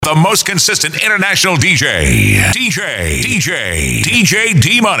The most consistent international DJ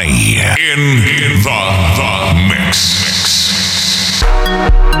D-Money in the mix.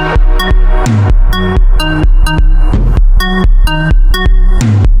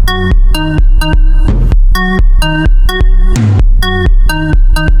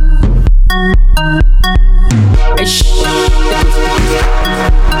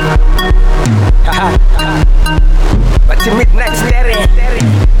 But in midnight staring.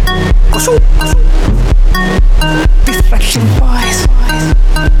 Distraction boys.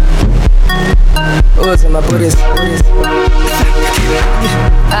 Who's in my booties?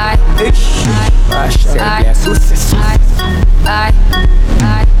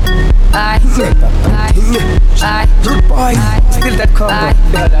 Good boys, still that combo.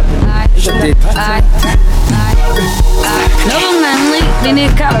 No bunga ni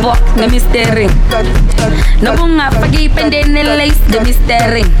kabok na mistering. No bunga pag-ipende ni lace the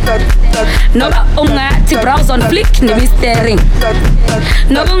mistering. No bunga ti browse on flick ni mistering.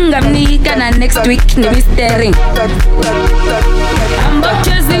 No bunga ni gana next week ni mistering. I'm about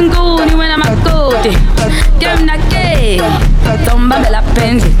chasing goody when I'm a goody. Game na gay, tomba me la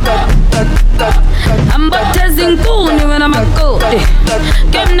penji. I'm about chasing goody when I'm a goody.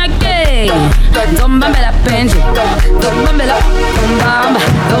 Game na gay, tomba me la penji. Tomba me la,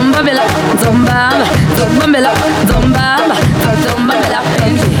 tomba me la, tomba me la, tomba me la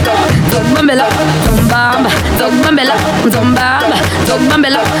penji. Tomba me la, tomba me la, tomba me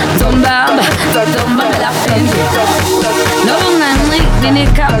la penji. No bunga ni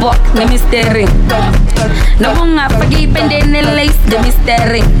kabok ni mistering. No bunga pag-ipende ni lace the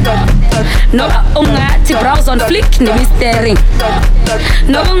mistering. No bunga ti browse on flick ni mistering.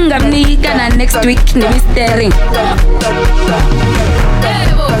 No bunga ni gana next week ni mistering.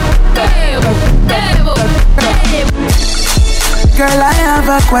 Girl, I have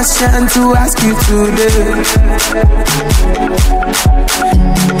a question to ask you today.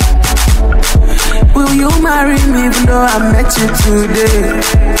 Will you marry me even though I met you today?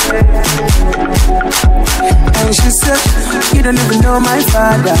 And she said, you don't even know my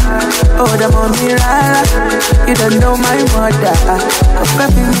father. Oh, the mommy rara. You don't know my mother. I'm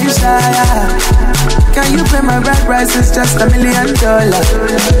baby Messiah. Can you pay my bride price? It's just $1 million.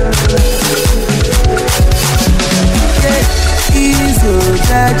 Yeah. Easy,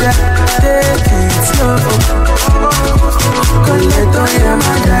 jaja, take it slow. Coleto ya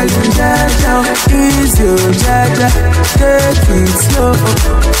madali, jaja. Easy, jaja, take it slow.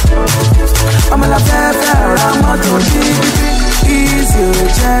 I'm a la pepe, I'm a to easy,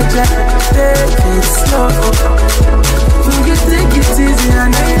 jaja, take it slow. Will you take it easy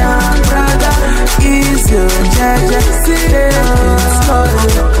and I am brother? Easy, jaja, take it slow.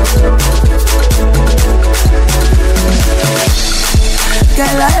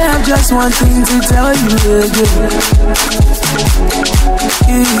 Girl, I have just one thing to tell you again.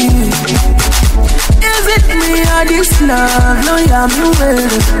 Is it me or this love? No, yeah, me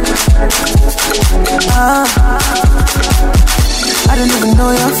waiting. I don't even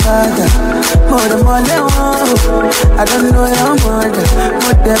know your father. More than I don't know your mother.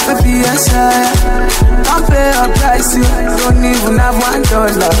 But there could be a sire. Don't pay a price, you don't even have $1.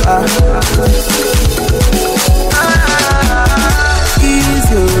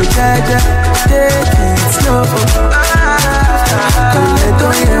 Easy, jaja, take it slow. Coleto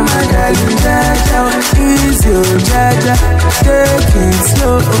ya madali, jaja. Easy, jaja, take it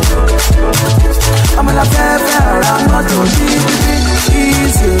slow. I'm a la pepe, I'm not to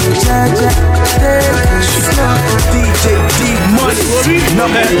easy, jaja, take it slow. DJ D-Money,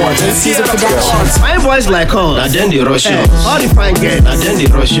 #1 season productions. My voice like all. And then the Russian. All the fine girls. And then the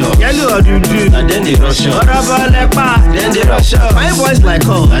Russian. Yellow or do. And then the Russian. Then the Russian. My voice like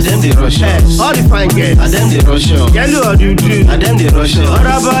all. And then the Russian. All the fine girls. And then the Russian. Yellow or do. And then the Russian.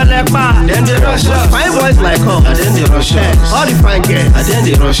 Then the Russian. My voice like all. And then the Russian. All the fine girls. And then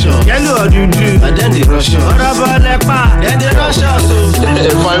the Russian. Yellow or do. And then the Russian. Then the Russian.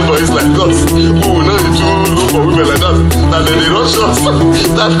 Fine boys like us. Oh, no, you do for women like that. And then the Russians.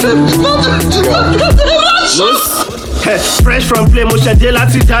 Fresh from play motion dé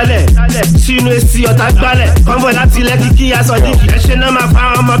láti dálẹ̀ sínú èsì ọ̀tá gbálẹ̀ convoy láti ilẹ̀ kíkí aṣọ díkì ẹ̀ṣẹ̀ náà máa fa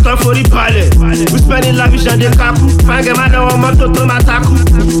ọmọ tán forí balẹ̀ We spending lavish and they kaku. Fine get my love on my toto mataku.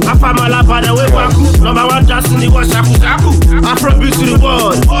 I found my lap on the way baku. Number one just in the wash shaku shaku. Afrobeat to the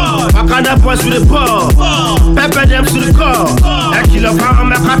world. Wakanda boys with the ball. Pepper them to the core. A kilo pound on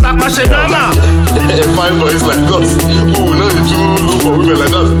my kata mashenana. Fine boys like us. Who know you too look for women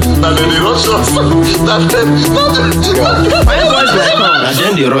like that? And then they rush us. Fine boys like us. And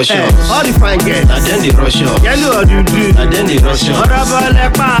then they rush us. All the fine girls. And then they rush us. Yellow do do. And then they rush us.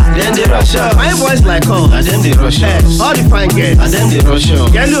 Then they rush us. Fine boys like us. And then they rush us. All the fine girls. And then they rush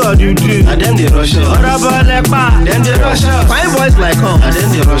us. Yellow do do. And then they rush us. Then they rush us. Fine boys like us. And then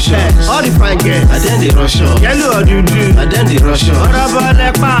they rush us. All the fine girls. And then they rush us. Yellow do do. And then they rush us.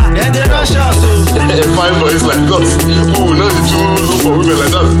 Then they rush us. Fine boys like us. Who know you too look for women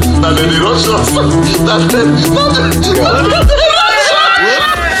like that? And then they rush us.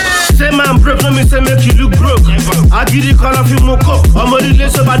 Say man broke, no me say make you look broke. I give the call of you moko. I'm only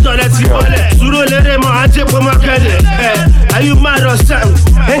less about dollar tibole. Suro lere mo anje po makede. Are you mad or something?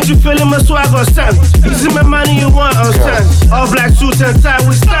 Ain't you feeling my swag or something? Is it my money you want or something? All black suits and tie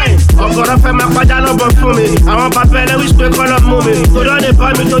with style. I'm gonna pay my quadra number for me. I want papel which we call up movie. Go down the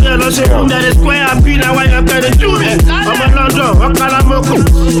palm to the lotion room that is square and pin. Now I'm gonna do it. I'm in London, I'm gonna moko.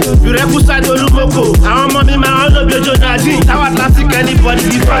 You rekusai do moko. I want mommy my own of your Jodadi. How Atlantic anybody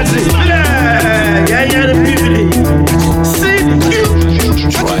be fancy. Yeah, the beauty. See you.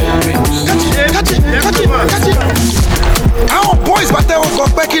 Àwọn boys bá tẹ́wọ́ kan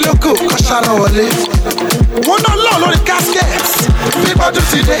pẹ́ kí ló kù kọ́ ṣáná wọlé. Wọ́n náà lọ lórí casket. Bíbọ́dún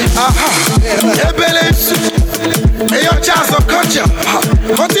ti dé. Ebele ìsú. Èyàn jazz of culture.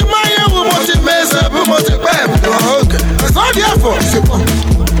 Mo ti máa yẹ wo mo ti mẹ́sẹ̀ bí mo ti pẹ́. It's not there for. C'est pas.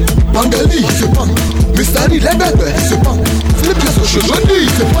 Bangali, c'est pas. Mr. Lee lẹ́gbẹ̀gbẹ̀, c'est pas. Philippe Sochojoni,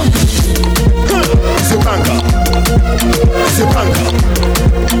 c'est pas. C'est Banka. C'est Banka.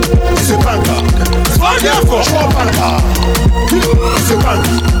 C'est Banka. C'est pas bien fort. C'est Banka. C'est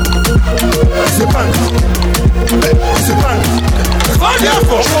Banka. C'est Banka. C'est Banka. C'est pas bien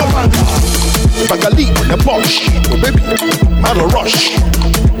fort. C'est Banka. Bangali on the bush, oh baby, out of rush.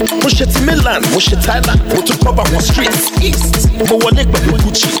 Push it to Milan, push it Thailand, go to cover one streets east. Mo wọlé pẹ̀lú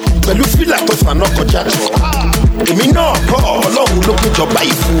Gucci, pẹ̀lú fìlà tó fànà kọjá. Èmi náà kọ́ Ọlọ́run ló péjọba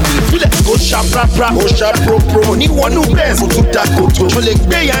ìfún mi. Fílẹ̀ ó ṣàprápra, ó ṣàprópró. Oníwọ̀nú bẹ́ẹ̀ mo tún da kòtò. Mo lè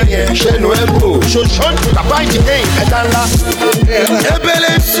gbé ya yẹn, ṣẹ́nu ẹ̀bù. Ṣoṣọ́n bàbá ìdílé ẹ̀dá ńlá. Ebele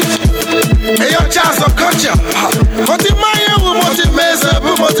ìsú. Èyàn jazz of culture. Mo ti máa yẹ wo mo ti mẹ́sẹ̀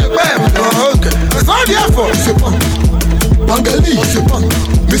bí mo ti pẹ́. It's not there for. C'est pas. Bangali, c'est pas.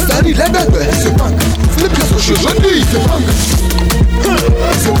 Mr. Lee lẹ́gbẹ̀gbẹ̀, c'est pas. Philippe Sochojoni, c'est pas.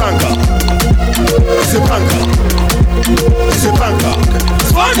 C'est Banka. C'est Banka. C'est Banka.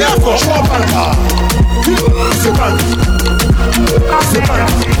 C'est pas bien fort. C'est Banka. C'est Banka. C'est Banka.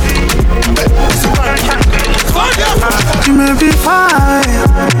 C'est Banka. You may be fine,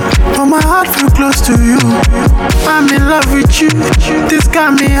 but my heart feel close to you. I'm in love with you. This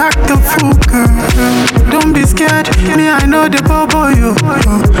got me act a fool, girl. Don't be scared, me I know the bobo you.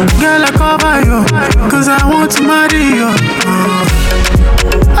 Girl, I cover you, cause I want to marry you.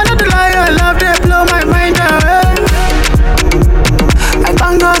 I know the lie, your love, they blow my mind away. I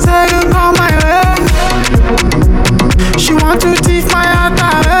thank God say you come my way. She want to thief my heart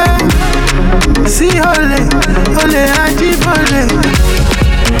away. See ole, ole, I keep ole. I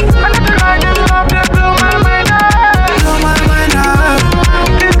know the lie, your love, they blow my mind away. Blow my mind away.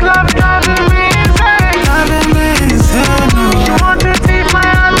 This love driving me insane. Driving me insane. She want to thief my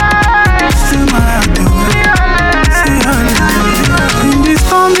heart away. See my heart away. See ole. In this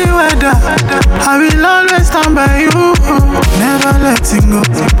stormy weather, I will always stand by you. Never letting go,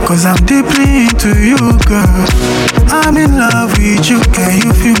 cause I'm deeply into you, girl. I'm in love with you, can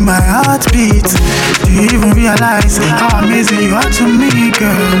you feel my heartbeat? Do you even realize how amazing you are to me,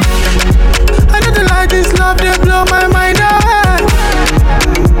 girl? I know the light is love, they blow my mind away.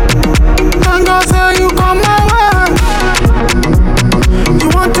 Thank God say you come my way. You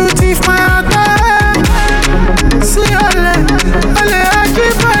want to thief my heart away. See ole, ole, I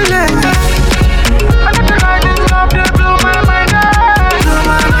keep ole. I know the light is love, they blow my mind away. Blow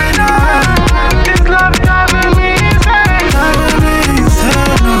my mind away. This love driving me insane. Driving me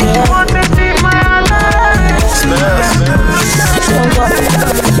insane. You want to thief my heart away.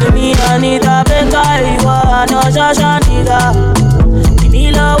 Me Anita Beka, you are no Shasha nigga. Me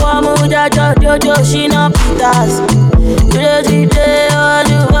love Muja Jojo Shina Pitas. You the all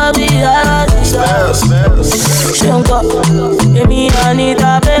you have be Shunko. Me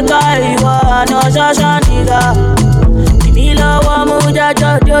Anita Beka, you are no Shasha nigga. Me love Muja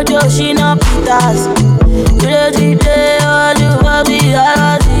Jojo Shina Pitas. You the all you have be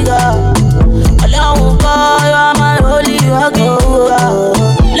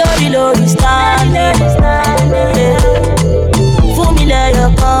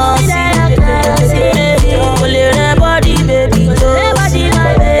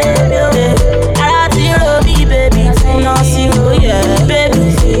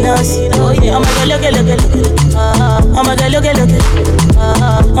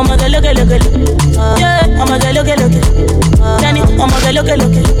loke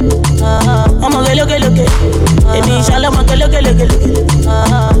loke. I'ma go loke loke. Emi inshallah I'ma go loke loke loke.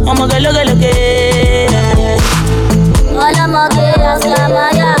 I'ma go loke loke. All I'ma get is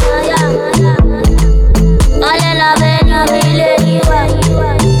Maya. All in love and you believe you.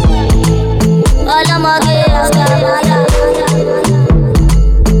 All I'ma get is Maya.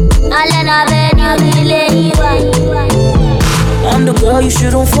 All in love and you believe you. I'm the girl you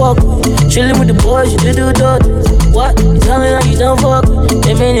shouldn't fuck with. Chillin' with the boys, you little daughters. What? You tell me that you don't fuck with.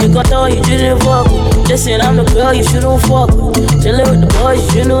 They made it got on, you didn't fuck with. Listen, I'm the girl you shouldn't fuck with. Chillin' with the boys,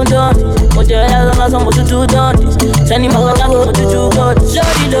 you shouldn't done this. What the hell am I supposed to do done this? Tell me my God, what to do got this.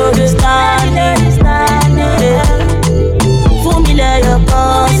 Shorty don't understand it. Fool me like your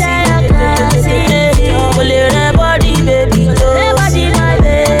boss. Pull it that body, baby. Body, my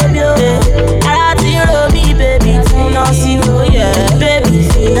baby. I zero me, baby. Nancy, oh yeah, baby,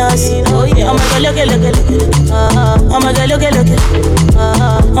 Nancy, oh yeah. I'ma go look. I'ma go look.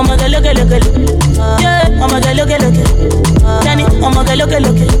 I'ma go look. Yeah, I'ma go look. Danny, I'ma go look.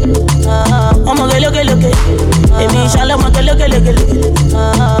 I'ma go look. Emi inshallah I'ma go look.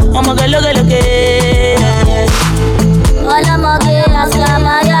 I'ma go look. All I'ma get is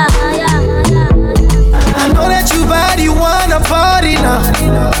Maya. I know that you body wanna party now.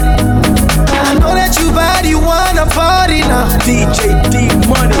 I know that you body wanna party now. DJ D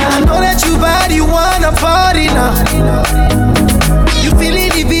Money. I know that you body wanna party now. You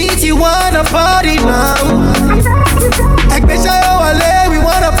feeling the beat, you wanna party now. We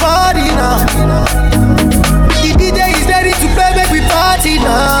wanna party now. The DJ is ready to play, make we party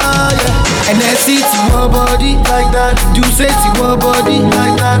now. Yeah. And then see to your body like that. Do say to your body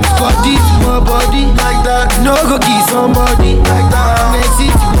like that. Body to your body like that. No go kiss somebody like that. And then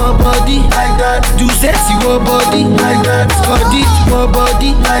see to your body like that. Do say to your body like that. Body to your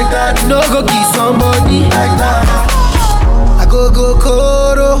body like that. No go kiss somebody like that. I go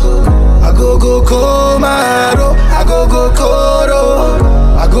Koro, I go Komaro, I go Koro,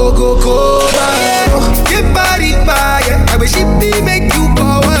 I go Komaro. Get body fire, I wish it be make you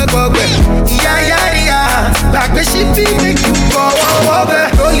go work. Yeah. Like the shit be make you go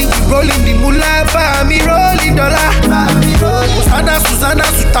over. Rolling the moolah, for me rolling dollar. Susanna,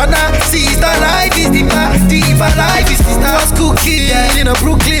 sister life is the life is sister. Was cooking in a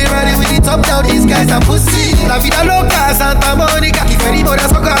Brooklyn, riding with the top down. These guys are pussy. La vida loca, Santa Monica. If anybody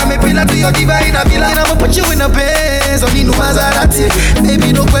else fuck, I'm a pillar to your diva in a villa. And I'ma put you in a Benz, only no Maserati.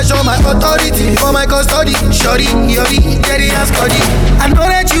 Baby, no question my authority for my custody. Shorty, yori, get it and study. I know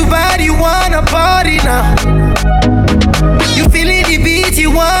that you bad, you wanna party now. You feeling the beat,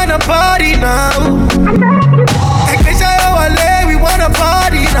 you wanna party now. We wanna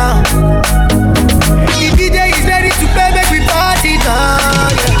party now. The DJ is ready to play, make we party now.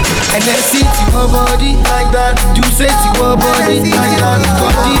 Yeah. And then sit to your body like that. Do say to your body like that.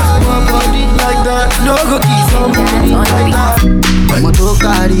 Body to your body like that. No go kiss somebody like that. I'ma to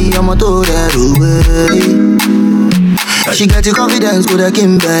carry, I'ma to that away. She got the confidence with a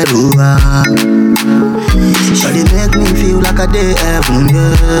Kimberly. She dey make me feel like a day heaven,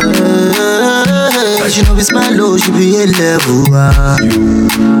 yeah. She know be smile low, she be a level.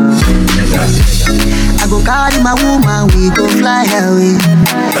 I go carry my woman, we go fly away.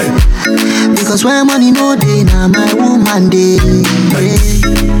 Because when money no day, now my woman day.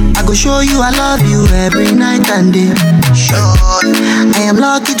 I go show you I love you every night and day. I am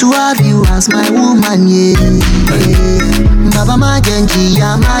lucky to have you as my woman, yeah. Baba my genji,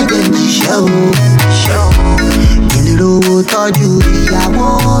 yeah, my genji show. Ìlú tọ́jú ìyàwó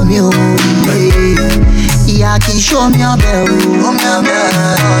mi ò gbé. Ìyá kì í ṣó mi ọbẹ̀ o.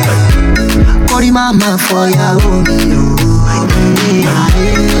 Kórí máa ma fọ ìyàwó mi ò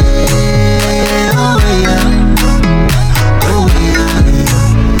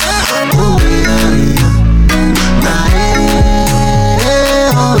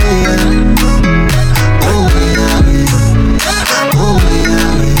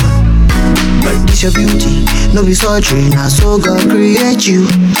your beauty, no be surgery, now so God create you.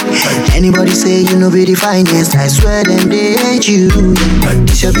 Anybody say you no be the finest, I swear them they hate you.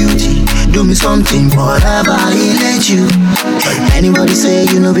 It's your beauty, do me something forever, he let you. Anybody say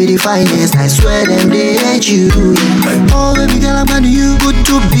you no be the finest, I swear them they hate you. Oh baby girl, I'm glad you good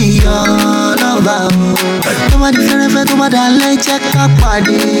to be your lover. Toma different, toma dale, check up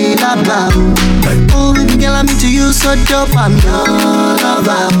party lava. Oh baby girl, I'm into you so dope, I'm your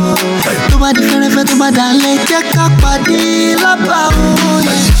lover. Toma different, toma dale, check up party lava.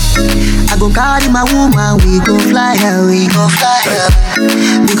 I go carry my woman, we go fly her, we go fly her.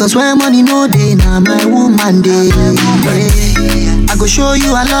 Because when money no day, now my woman day. I go show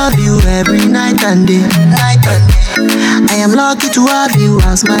you I love you every night and day. I am lucky to have you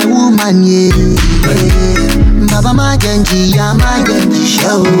as my woman, yeah. Baba ma genji, ya ma genji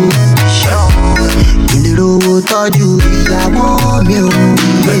show. Ilero toju ìyàwó mi o.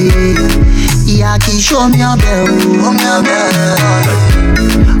 Ìyá kì í show mi ọbẹ̀ o.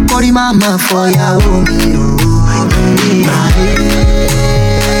 Kórí mama fọyàwó mi o.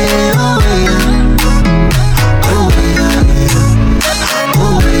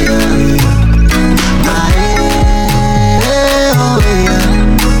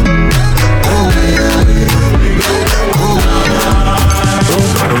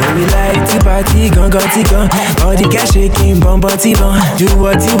 Tigon, all the cash shaking, bum. Do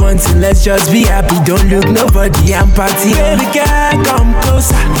what you want to, let's just be happy. Don't look nobody, I'm party. Baby girl, come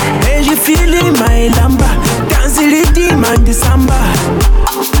closer, and you feeling my lamba. Dance the rhythm and the samba.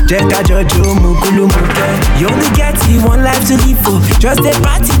 Check out your mukulu muke. You only get one life to live for. Just a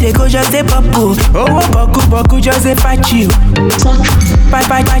party, they go just a papu. Oh, boku, just a patch you.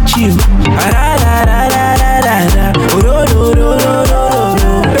 Patch you.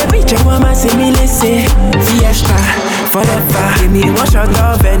 Baby, check mama, say me listen. Fiesta, forever. Give me one shot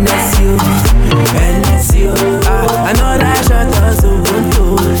of NSU. Another shot of Zubuntu.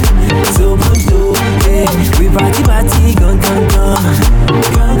 Yeah, we party, gun.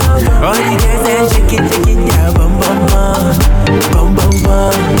 All the girls then shake it, yeah, bum.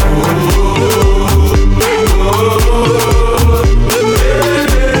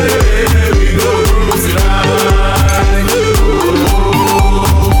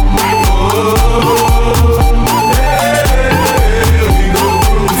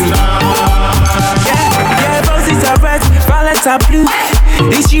 Are blue,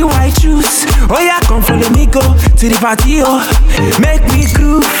 it's you I choose. Oh yeah, come follow me, go to the party, oh, make me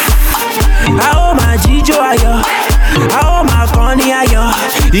groove. I owe my Jijo ayo, I owe my Connie ayo.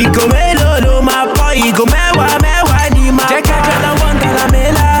 Iko melo my boy, iko mewa ni ma. Check out your wonder la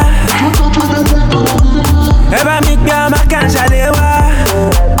mela. Eba mikya makansha lewa.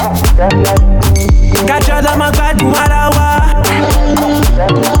 Kachola makadu marawa.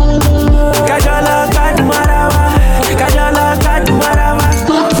 Kachola makadu marawa.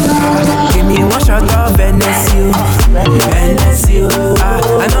 Give me one shot of NSU.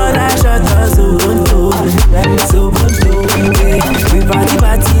 Another shot of Zubuntu. We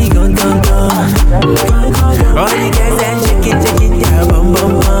party, gun. All the girls then shake it, yeah, bum.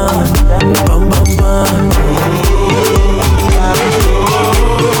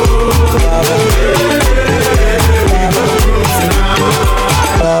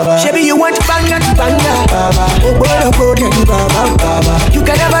 Shebi, you want banga. You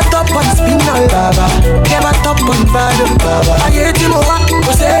can never top on spinal, never top on bad. I hate you,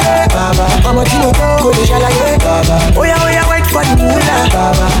 go say, I'm a tino, go to Jalaye. Oh yeah, wait for the moolah.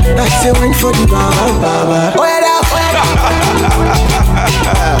 I say, wait for the baba. Oh yeah,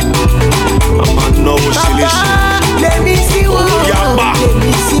 I'm a no shilish. Let me see one.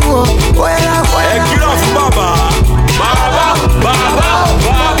 Oh yeah, get off, baba.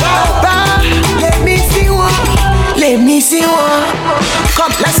 Let me see one.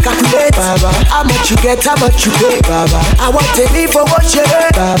 Come, let's calculate, Baba. How much you get, how much you pay, Baba. I want to live for what you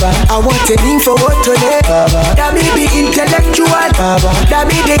heard, Baba. I want to live for what to live, Baba. That me be intellectual, Baba. That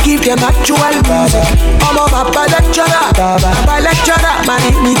me they give them actual music. I'm a Baba lecturer, Baba. Baba lecturer, man,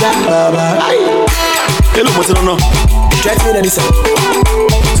 hit me that, Baba. Hello, what's on? 20 million, sir.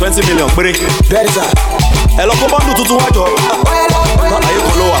 20 million, break. That is that. Hello, come on, do to watch. Are you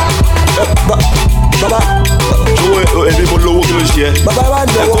follower? Baba, everybody low kilo share. Baba,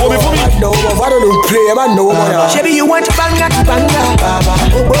 Shebi, you want banga, Baba.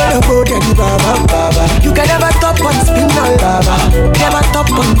 Oh, Baba. You can never top on spinal, Baba. Never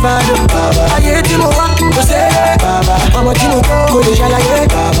top on bad, Baba. I hate you, go say, Baba. I'm a tino, go to Jalaye,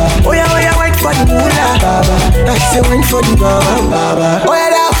 Baba. Oh yeah, wait for the moolah, Baba. I say, wait for the Baba. Oh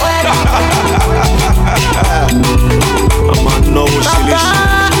yeah, I'm a no shilish.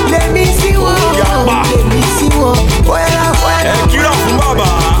 Let me see one. Let me see one. Get off, baba.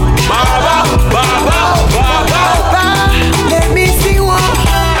 Let me see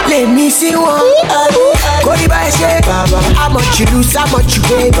one. Go the by say, Baba. How much you lose, how much you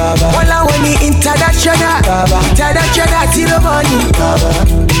pay, Baba. One I want the international, Baba. International zero money, Baba.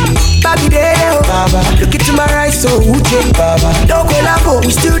 Baby there, Baba. Look into my eyes, so uche, Baba. No collabo,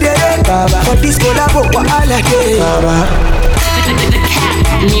 we still there, Baba. For this collabo, what I like it, Baba. The cat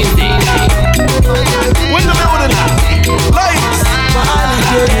music. When the building lights.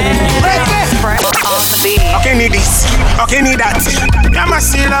 On the beat. Okay, need this. Okay, need that. Ya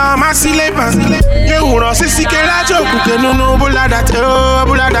masila, masilepa. Ye uro sisi kelajo kuke nunu buladat, oh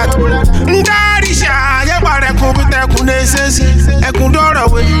buladat. Ndarisha, ye bare kubite kunesesi. Ekundoro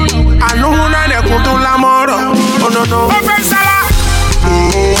we, anuhuna ne kundula moro. Oh no no. Open sala,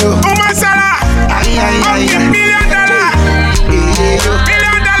 Uma sala. Okay, $1 million. $1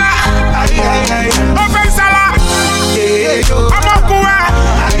 million. Open sala. Amakuwa.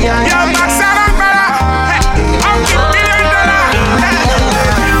 Ya masala bara. Okay, $1 million.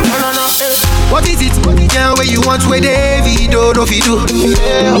 What is it? Yeah, where you want where David oh no fit do.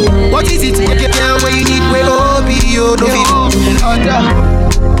 What is it? Yeah, where you need where Obi oh no fit do.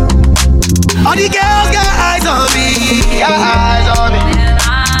 All the girls got eyes on me, got eyes on me.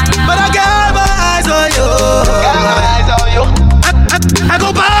 But I got my eyes on you, got my eyes on you. I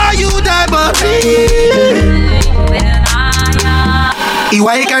go buy you diamond ring.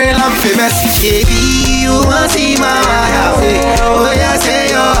 Why you carry love famous? Baby, you want see my wife? Oh yeah, say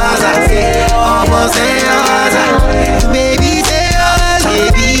your answer, almost say your answer. Baby, say yours.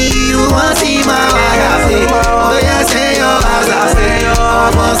 Baby, you want see my wife? Oh yeah, say your answer,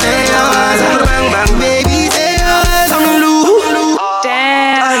 almost say your answer. Baby, say yours. I'm blue.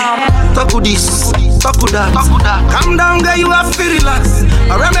 Damn. Talk with this, talk with that. Calm down, girl, you have to relax.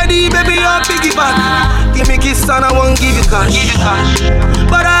 A remedy, baby, your piggyback. Give me kiss and I won't give you cash.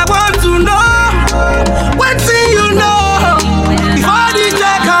 But I want to know what thing you know before the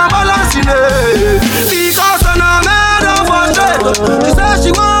check and balance in it. Because I'm a man of frustrated. She said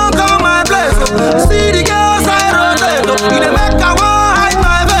she won't come my place. See the girls I rotate. You dey make her want hide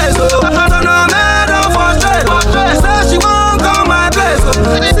my face. I'm a man of frustrated. She said she won't come my place.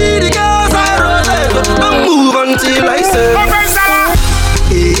 See the girls I rotate. Don't move until I say. Open Salah.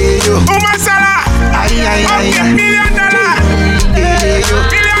 Uma Salah. Okay, $1 million.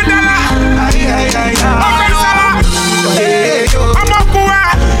 $1 million. Open Salah. Amakuwa.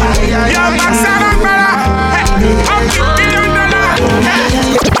 Ya masala bara. Okay, $1 million.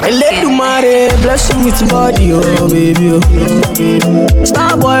 Let the money bless you with body, oh baby.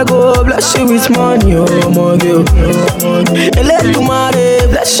 Star boy go bless you with money, oh my girl. Let the money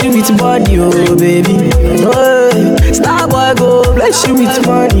bless you with body, oh baby. Star boy go bless you with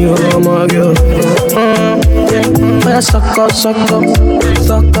money, oh my girl. Sucker, sucker,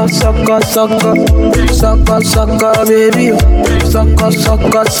 sucker, sucker, sucker, sucker, sucker, baby. Sucker,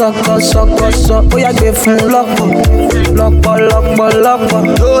 sucker, sucker, sucker, sucker. Oh yeah, give him lock, lock, lock, lock.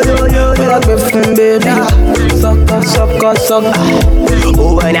 Oh yeah, give him baby. Sucker, sucker, sucker.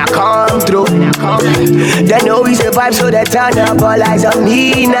 Oh, when I come through, they know we survive, so they turn up all eyes on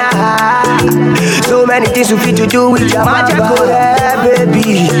me now. So many things we fit to do with your magic,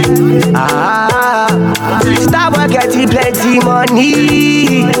 baby. Starboy getting plenty money.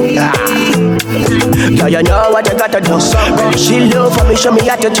 Girl, you know what you gotta do. She love for me, show me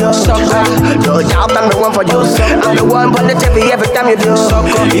how to do. No doubt I'm the one for you. I'm the one for the TV every time you do.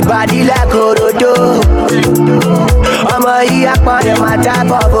 Your body like Orodo. I'm a yakman, my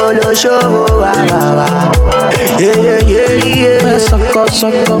type of polo show. Yeah. Sucker,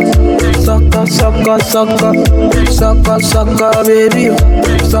 sucker, sucker, sucker, sucker, sucker, sucker, baby.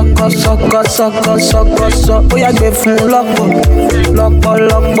 Sucker, sucker, sucker, sucker, sucker. Oh yeah, give him lock, lock.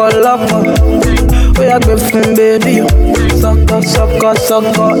 Oh yeah, give him baby. Sucker, sucker,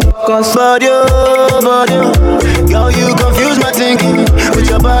 sucker, body, girl, you confuse my thinking with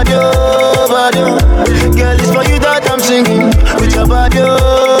your body, girl, it's for you that I'm singing with your body,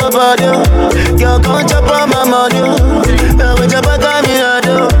 girl, come chop on my money, with your back on me,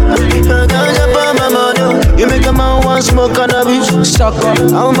 girl, come chop on my money. You make a man want smoke cannabis, sucker.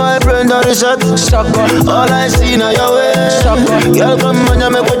 I'm my friend on the shot, sucker. All I see now your way, sucker. Girl, come on,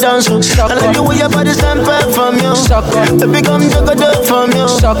 you make me dance, sucker. I like the way your body stand back from you, sucker. Baby, come check a dirt from you,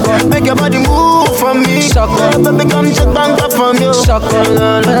 sucker. Make your body move from me, sucker. Baby, come check bank up from you, sucker.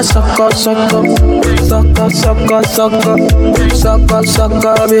 Sucker, sucker, sucker, sucker, sucker, sucker,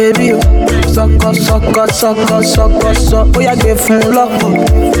 sucker, baby. Sucker, sucker, sucker, sucker, sucker. Oh yeah, give him lock,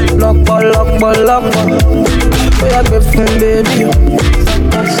 lock. Oh yeah, give him baby.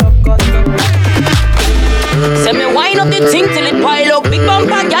 Say me wind up the thing till it pile up. Big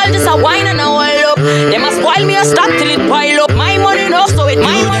bumper girl just a wine and a while up. They must spoil me a stop till it pile up. My money no, so it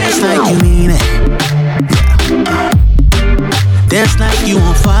my money. Dance like you mean it. Dance like you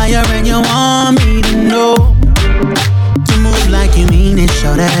on fire and you want me to know. To move like you mean it,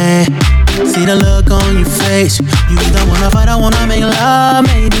 show that. See the look on your face. You either wanna fight or wanna make love,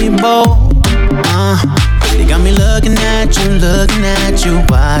 maybe both. They got me looking at you,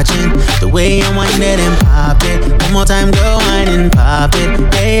 watching the way you wind it and pop it. One more time, go wine and pop it,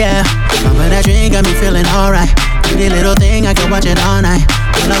 yeah. Remember that drink got me feeling alright. Pretty little thing, I can watch it all night.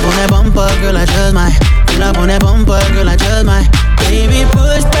 Pull up on that bumper, girl, I just might. Pull up on that bumper, girl, I just might. Baby,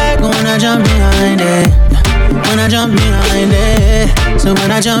 push back when I jump behind it. When I jump behind it. So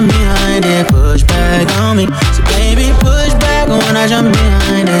when I jump behind it, push back on me. So baby, push back when I jump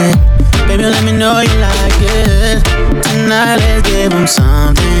behind it. Baby, let me know you like it. Tonight, let's give them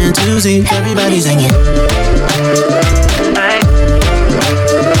something to see. Everybody singing.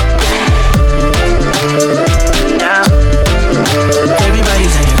 Everybody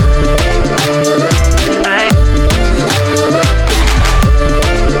singing.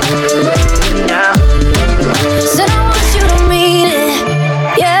 Said I want you to mean it,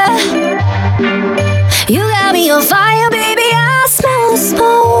 yeah. You got me on fire, baby, I smell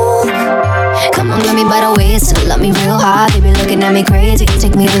smoke. Come on, got me by the waist, love me real hard. They be looking at me crazy.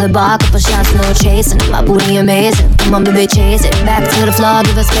 Take me to the bar, couple shots, no chasing. My booty amazing. Come on, baby, chase it. Back to the floor,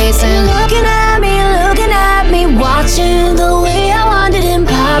 give us space. And looking at me, watching the way I want it and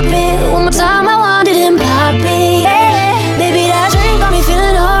pop it. One more time, I want it and pop it. Yeah. Baby, that drink got me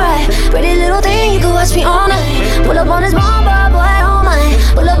feeling alright. Pretty little thing, you can watch me all night. Pull up on this bomba, boy, don't mind.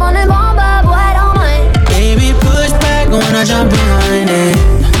 Pull up on this bomba, boy, don't mind. Baby, push back when I jump behind it.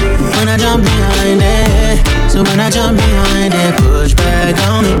 When I jump behind it. So when I jump behind it, push back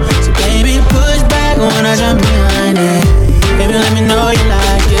on me. So baby, push back when I jump behind it. Baby, let me know you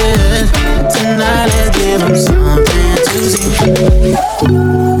like it. Tonight, let's give them something to see.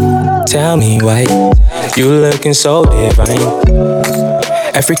 Tell me why you looking so divine.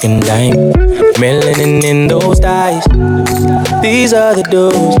 African dime, melanin in those eyes. These are the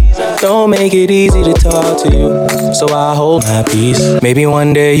dudes, don't make it easy to talk to you. So I hold my peace. Maybe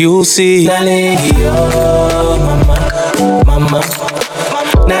one day you'll see. Nalingio, mama, mama.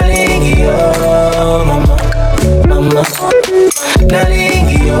 Nalingio, mama, mama.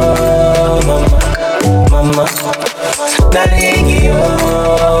 Nalingio, mama, mama. Nalingio,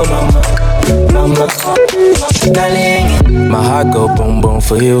 mama, mama. Nalingio. My heart go boom boom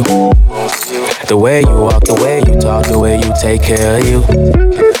for you. The way you walk, the way you talk, the way you take care of you.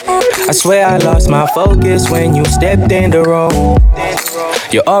 I swear I lost my focus when you stepped in the room.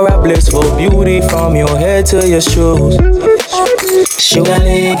 Your aura blissful beauty from your head to your shoes. Sugar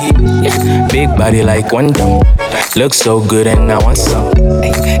leggy, big body like one dumb. Look so good and I want some.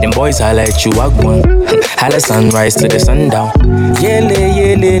 Them boys highlight you walk one. Holla sunrise to the sundown. Yeah.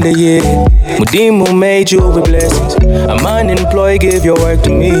 Mudimu made you with blessings. I'm unemployed, give your work to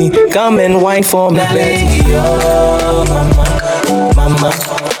me. Come and wine for me, baby. Mama, mama.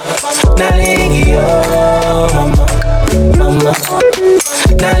 Nalingio, mama, mama.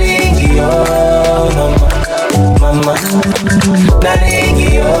 Nalingio, mama, mama.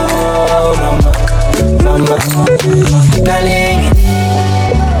 Nalingio, mama, mama. Nalingio.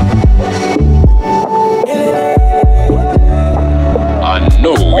 I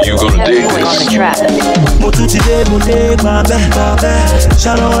know you're gonna dig this. Motutide mole babe,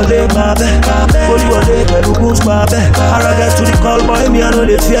 Sharon le babe, Oliwole pẹ̀lú goose babe. Araga to the call boy, me I know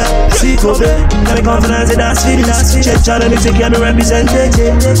they fear. See Kobe, got me confidence in that feelings. Check channel, me take care me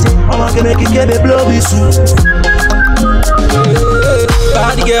representation. I'ma make it get me blow me soon.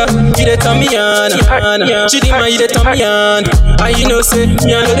 Bad girl, you dey turn me on. Chidima, you dey turn me on. And you know say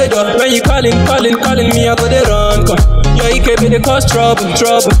me I know the door. When you calling me, I go dey run. Come. Your EKB they cause trouble.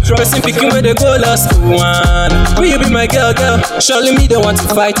 Person picking where they go last one. Will you be my girl? Surely me don't want to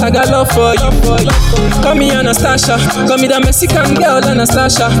fight. I got love for you. Call me Anastasia. Call me that Mexican girl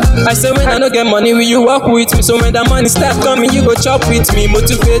Anastasia. I say when I don't get money, will you walk with me? So when that money start coming, you go chop with me.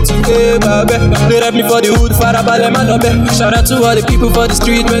 Motivate today, baby. They rap me for the hood, Farabale Malobe. Shout out to all the people for the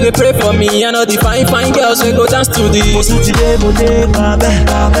street where they pray for me. I know the fine girls will go dance to the Motutide mole babe,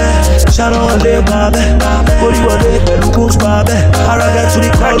 Sharon le babe, Oliwole goose babe. Araga to the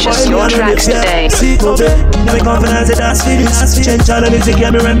call boy, me I know they fear. See Kobe, got me confidence in that feelings. Change channel, me take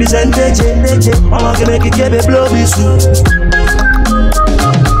care me representation. I'ma make it get me blow me soon.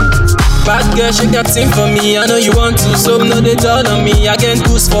 Bad girl, shake that thing for me. I know you want to, so no they turn on me. I get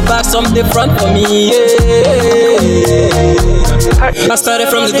boost for back, some they front for me. I started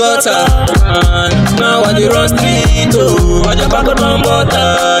from the gutter, now I dey run street. Oh, I just back up on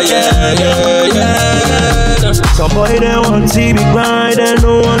butter. Yeah. Somebody they want to see me grind, they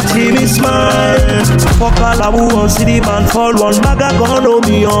no want to see me smile. Fuck all I want to see the man fall. One bag I gon' know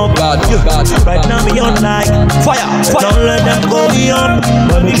me up. Right now me on like fire. Don't let them go me up.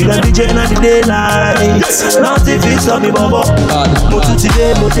 But me kill them DJ in the daylight. Not if it's on me bubble.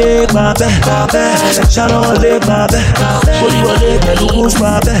 Motutide mole babe, Sharon le babe, Oliwole pẹ̀lú goose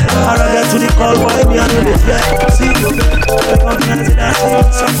babe. Araga to the call boy, me I know they fear. See you, the confidence in that.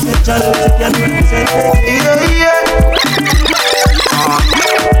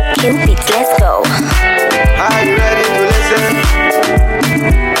 Cupid, let's go. Are you ready to listen?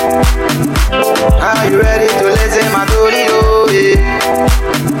 Are you ready to listen, my dolly? Oh, yeah.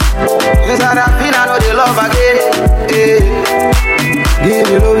 Inside that feel, I know they love again. Yeah. Give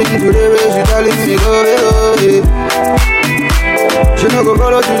me loving to the way she telling me go, oh, yeah. She no go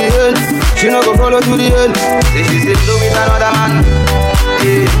follow to the end. She no go follow to the end. Say she said no with another man.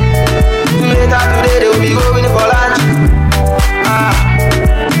 Yeah. Later today they will be going for lunch.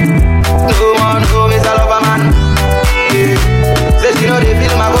 No one know me, I love a man. Yeah. Say she know they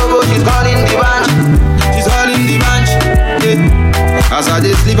feel my go-go, she's calling the bunch. She's calling the bunch. Yeah. As I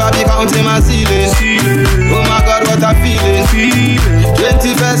dey sleep, I be counting my ceiling. Oh my God, what a feeling.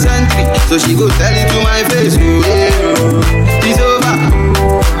 21st century, so she go tell it to my face. Oh, yeah. It's over.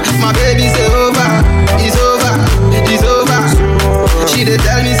 My baby say over. It's over. It's over. She dey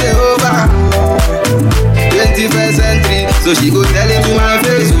tell me say over. 21st century, so she go tell him to my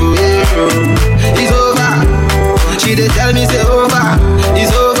face. Oh, yeah. It's over. She dey tell me say over.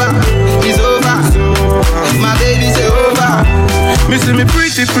 It's over. It's over. My baby say over. Missing me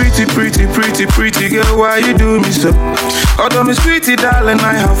pretty girl, why you do me so? Although me sweetie darling,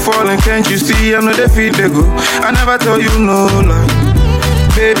 I have fallen, can't you see I'm not the feet they go? I never tell you no lie.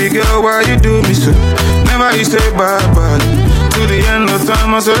 Baby girl, why you do me so? Never you say bye-bye. To the end of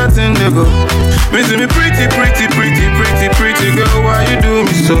time, I saw that thing they go. Missing me pretty girl, why you do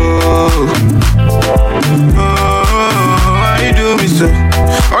me so? Why you do me so?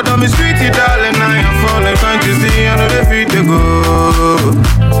 Although me sweetie darling, I am falling, can't you see I know the feet they go?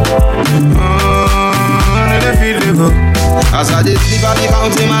 I know the feet they go. As I dey sleep, I be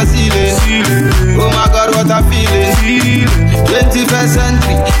counting my ceiling. Oh my God, what a feeling. 21st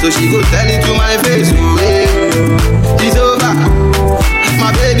century, so she go tell it to my face. Oh, yeah. It's over.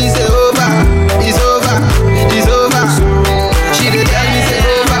 My baby say over. It's over. It's over. She dey tell me say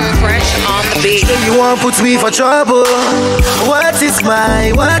over. Fresh on the beat. You won't put me for trouble. What is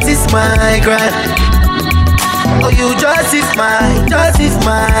my crime? Oh, you justify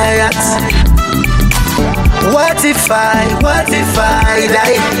acts. What if I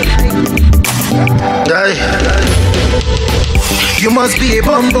die? You must be a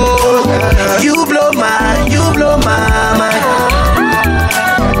bumbo. You blow my mind.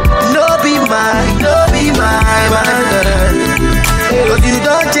 No be my mind. Cause you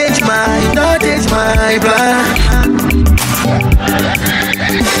don't change my plan.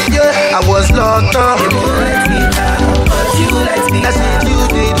 Yeah, I was locked up. That shit you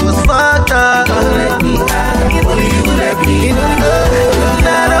did was fucked up.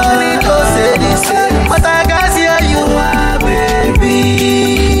 Not only go say this, but I can see how you are, baby.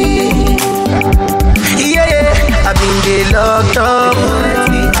 Yeah, I've been get locked up.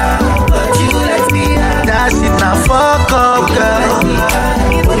 That shit not fuck up, girl.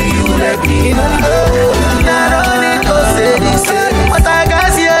 Not only go say this, but I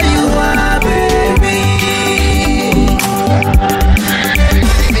can see how you are, baby.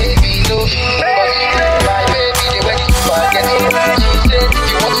 Baby, no, my baby, the way you forget it. She said if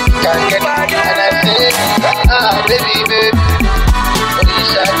you want you can get it, and I said, baby,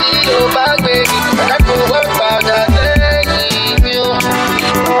 please I need your back, baby, and I go work about that thing, yeah.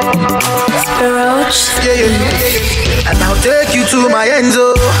 And I'll take you to my end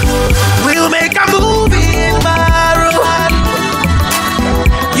zone. We'll make a movie in my room.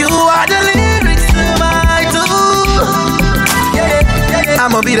 You are the lyrics to my tune. Yeah.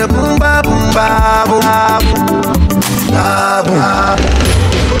 I'ma be the boom ba boom ba boom ba boom.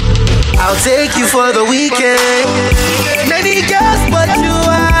 I'll take you for the weekend. Many girls, but you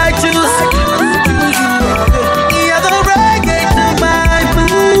I choose. You're the reggae to my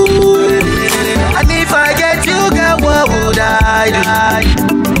mood. And if I get you, girl, what would I do?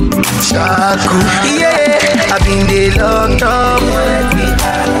 Shaku. Yeah, I've been there locked up.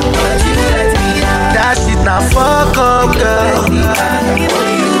 That shit not fuck up, girl.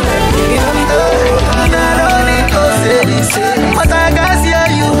 Not only go say this, but I can see how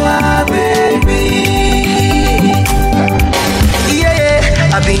you are, baby.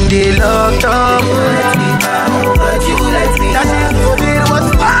 Yeah, I've been there locked up. That shit you did was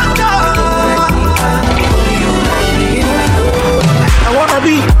fucked up. I wanna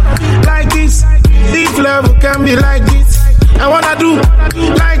be like this. If love can be like this, I wanna do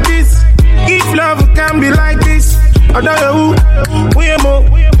like this. If love can be like this, I don't know who we are more.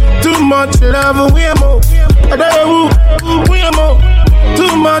 Too much love, we are more. I don't know who we are more.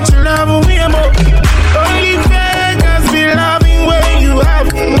 Too much love, we are more. Only fakers be loving when you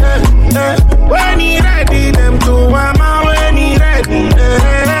have. When he ready, them to Wama when he ready.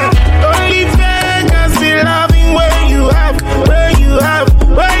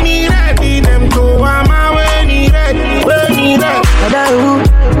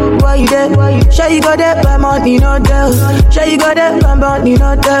 you go there, my money no tell. Sure you go there, my money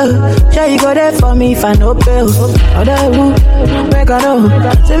no tell. Sure you go there for me if I no pay. Other who make I know.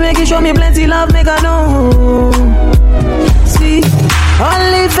 Say make you show me plenty love, make I know. See,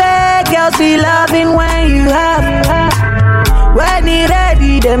 only fake girls be loving when you have. When he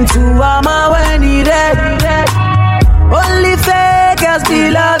ready, them two armor when he ready. Only fake girls be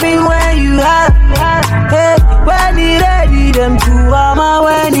loving when you have. Hey, when he ready, them two armor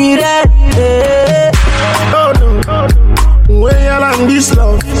when he ready. Hey. Oh no, when y'all on this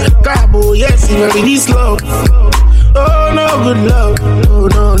love, Cabo, yes, you ready this love. Oh no, good love. Oh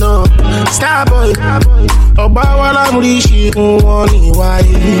no, Starboy. Oba wala murishi mwani wai.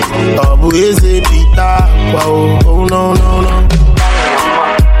 Obu eze pita. Wow. Oh no.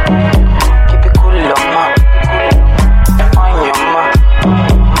 Keep it cool, love, ma. Wine your ma.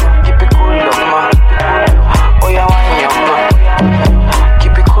 Keep it cool, love, ma. Oh yeah, wine your ma.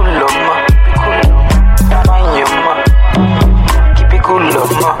 Keep it cool, love, ma. Wine your ma. Keep it cool,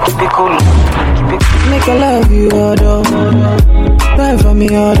 love, ma. Keep it cool. Make I love you, although. Run for me,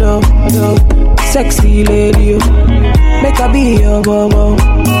 although. Sexy lady, make I be your bobo.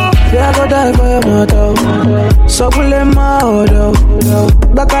 Yeah, I go die for your motto. So pull in my auto.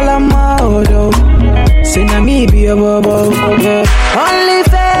 Bakala my auto. Say na me be your bobo. Yeah. Only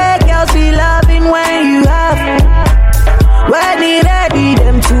fake girls be loving when you have. When he ready,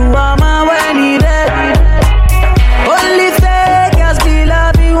 them two mama when he ready. Only fake girls be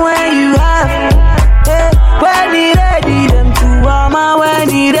loving when you have. Hey, when he ready, them two mama when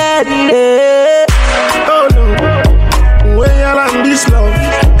he ready. Hey. Oh no, when y'all on this love,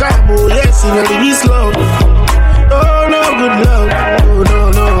 Cabo, yes, you ready this love. Oh no, good love. Oh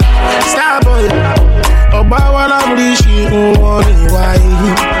no, Starboy. Oba wala murishi mwani wai.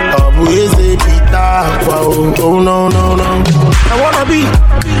 Obu eze pita. Wow. Oh no. I wanna be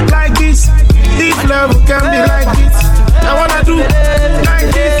like this. If love can be like this, I wanna do like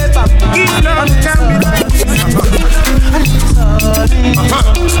this. If love can be like this.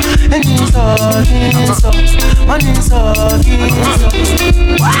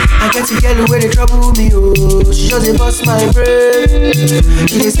 I get to get where they trouble me, oh. She just dey bust my brain.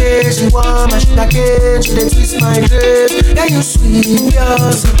 She dey say she want my sugar cane. She dey twist my dress. Yeah, you sweet,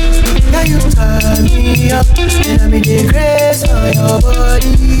 yes. Yeah, you turn me up. And I make the grace for your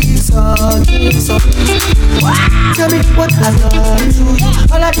body. So. Tell me what I've done to you.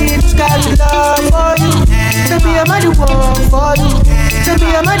 All I did was got love for you. Tell me I'm the one for you. Tell me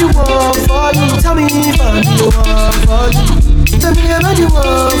I'm the one for you. Tell me if I'm the one for you. Tell me I'm the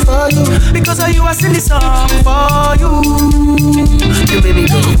one for you. Because of you I sing this song for you. You made me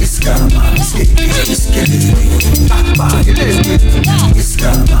go Iskama, Iskele, Papa,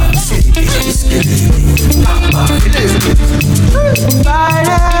 Iskama, Iskele, Papa, by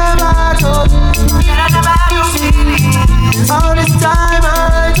them I told you that I never had no feelings. All this time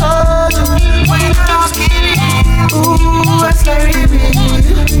I told you when you thought I was kidding. Ooh, that's scary me.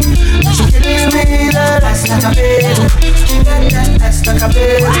 She killing me, that's like a baby. She got that ass like a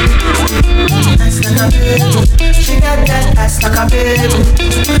baby. Ass like a baby. She got that ass like a baby.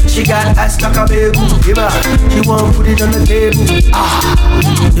 She got ass like a baby. Yeah, she won't put it on the table.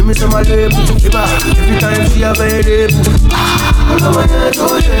 Give me some of my label. Yeah, every time she available. All of my head,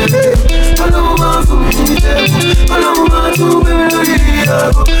 oh yeah. All of my food in the table. All of my two baby, no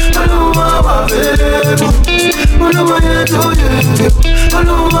diabo. All of my available. All of my head, oh yeah. All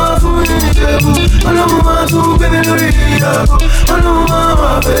of my food in the table. All of my two baby, no diabo. All of my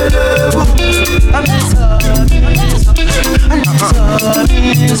available. I'm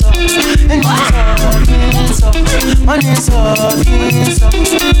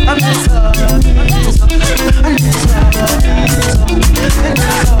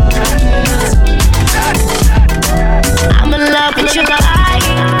I'm in love with your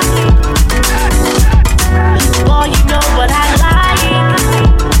body. Boy, you know what I like.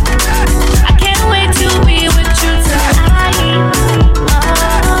 I can't wait to be with you tonight.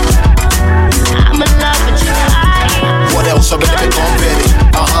 I'm in love with your body. What else? I'm gonna be gone, baby.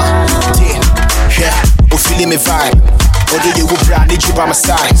 Yeah, we're feeling me vibe. Although you will brand, need you by my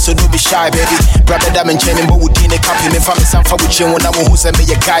side. So don't be shy, baby. Brother, I'm enjoying, but we didn't copy me. Family, some for with you when I'm who's a me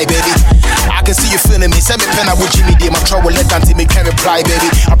a guy, baby. I can see you feeling me. Send me pen, I would Jimmy D. My trouble, let Auntie me can reply, baby.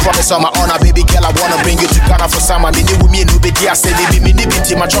 I promise on my honor, baby girl. I wanna bring you to Ghana for summer. Me with me, no baby. I say, baby, me nibby,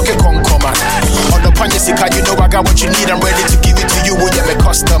 my chocolate con come on the Panyasika, you know I got what you need. I'm ready to give it to you when you're my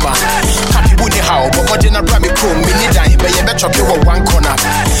customer. Happy with the how, but what did I bring me cool? Me need I, but you better chocolate with one corner.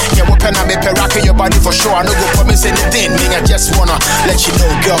 Yeah, what pen I make a rock in your body for sure. I no go promise anything, me, I just wanna let you know,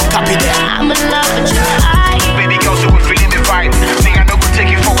 girl, copy that. I'm in love with your body. Baby girl, so we feeling the vibe. Thing I know go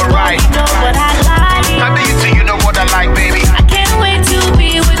take you for a ride. You know what I like. How do you do? You know what I like, baby. I can't wait to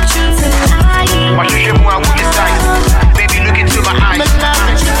be with you tonight. Watch you move on with your sight. Baby, look into my eyes. I'm in love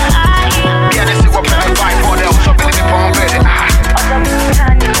with your eyes. Yeah, this is what I'm fight for. They'll shop in the phone, baby.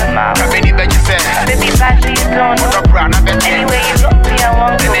 Baby, bet you said. Baby, back to you don't know. What up, brown? I bet you. Anyway, you go, me, I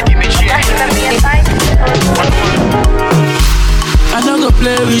want to. Then they give me shit. I no go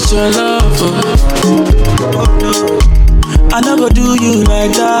play with your love. Oh, no. I no go do you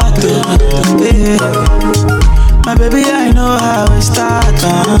like that. Yeah. My baby, I know how it start.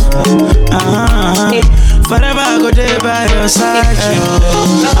 Forever I go there by your side.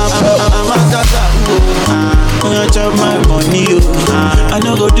 I'm a tata. When you chop my money, I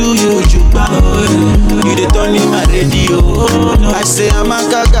no go do you juba. You dey turn in my radio. I say I'm a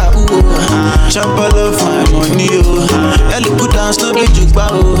gaga. Chop all of my money. You look dance, no be juba.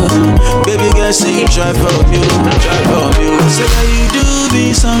 Baby girl, say you try for me. Say that you do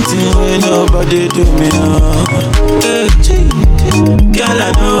me something when nobody do me. Girl,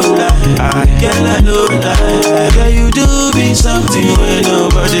 I know that. Girl, I know that. Girl, you do me something when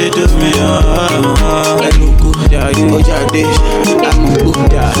nobody do me.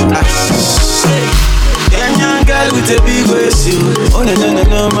 Kenyan girl with a big waist, you. Oh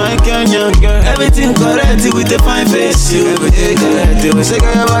no, my Kenyan girl. Everything correct with a fine face, you. Everything correct. You say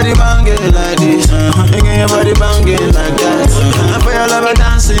your body banging like this, your body banging like that. And for your lover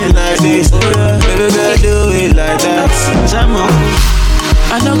dancing like this, baby girl do it like that.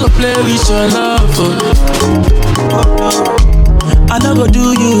 I no go play with your love. I no go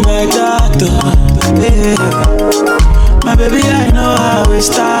do you like that. Yeah. My baby, I know how we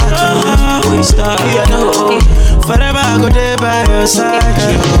start. Yeah, no. Forever I go there by your side.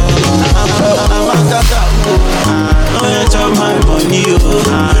 I'm a tata. You chop my money.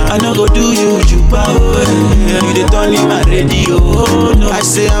 I no go do you juba. You dey turn in my radio. I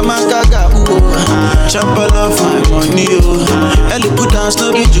say I'm a gaga. Chop all of my money. You look dance,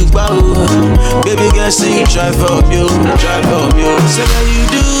 no be juba. Baby girl, say you try for me. Say that you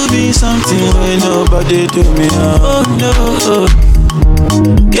do me something when nobody do me. Oh no.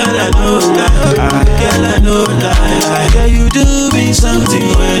 Girl, I know that. Girl, I know that. Girl, you do me something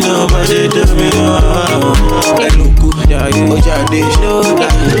when nobody do me.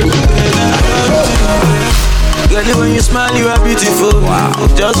 Girl, when you smile, you are beautiful. Wow.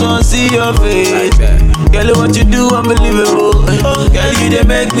 Just wanna see your face. Girl, what you do, unbelievable. Girl, you they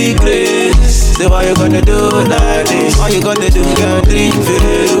make me crazy. Say, why you gonna do like this? Why you gonna do, girl, drink for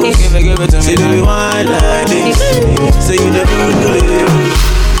you? Give it to me. Say, do you want like this? Say, you the good.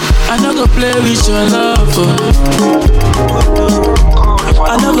 I no go play with your love.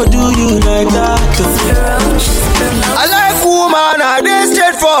 I no go do you like that. I like woman, I dey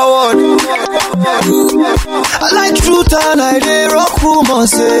straightforward. I like truth and I dey rock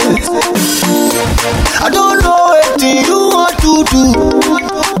rumors. I don't know anything you want to do,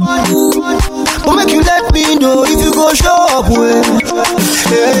 but make you let me know if you go show up well.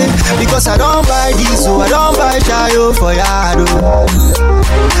 Because I don't buy this, so I don't buy chayo for yard.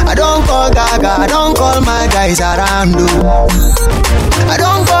 I don't call Gaga, I don't call my guys around. I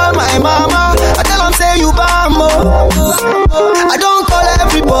don't call my mama, I tell them say you bambo. I don't call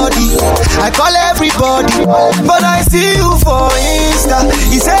everybody, I call everybody. But I see you for Insta,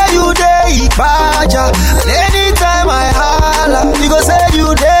 you say you dey Ipaja. And anytime I holla, you go say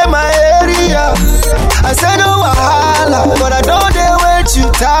you dey my area. I say no wahala, but I don't dey wait you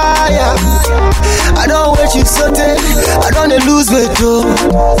tire. I don't wait you sote, I don't dey lose weight too.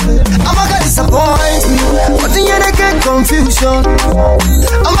 I'm gonna disappoint me, but then you get confusion.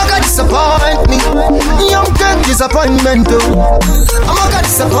 I'm gonna disappoint me, you get disappointment too. I'm gonna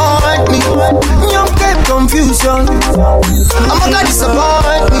disappoint me, you get confusion. I'm gonna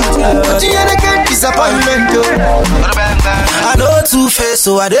disappoint me, but you get disappointment too. I know two-face,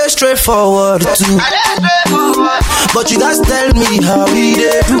 so I dey straightforward too. But you guys tell me how we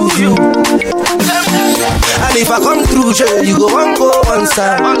dey do you. And if I come through, you go one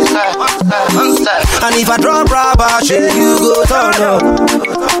side. And if I drop rubber, you go turn up.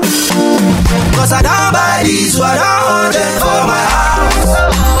 Cause I don't buy this, so I don't want for my house.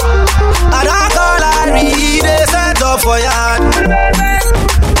 I don't call Larry, they set up for yard.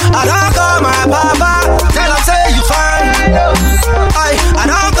 I don't call my papa, tell him say you fine. I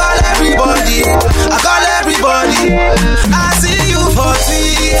don't call everybody, I call everybody. I see you for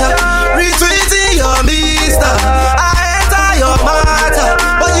Twitter, retweeting your mister. I enter your matter,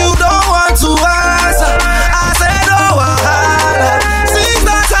 but you don't want to answer. I say no wahala, since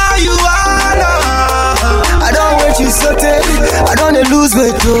that's how you are now. I don't wait you sote, I don't lose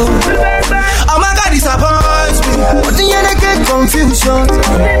weight too. Oh my God, disappoint me, but then you illusion.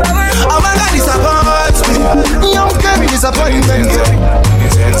 Oh my God, disappoints me. Young carry disappointment.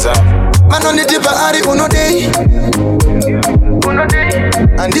 Man on the tip of Ari Uno day.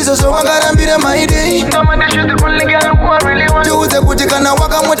 And this is what I be my day. Do the Putikana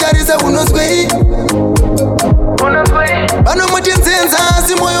Waka Motarisa Uno Sway. Bano muti nzenza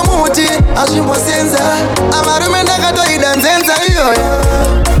simoyo muti ashimbo senza amarume ndakatoida nzenza iyo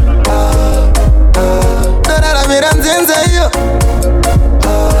Mira nzenza iyo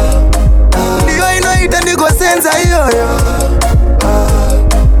ndiyo inoita ndikosenza iyo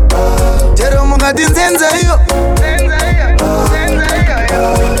chero mukati nzenza iyo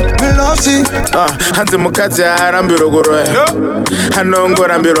Milosi hanze mukadzi arambirwa kuroya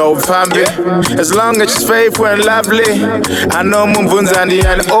anongorambirwa upfambi. As long as she's faithful and lovely, I know mumvunza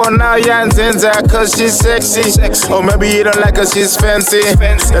ndiyani. Oh now yanzenza cause she's sexy. Or maybe you don't like cause she's fancy.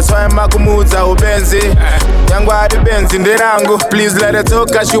 That's why makumudza ubenzi yangu ari benzi ndirangu. Please let her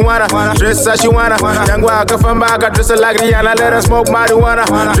talk as she wanna, dress as she wanna. Yangu akafamba akadressa like Rihanna. Let her smoke marijuana,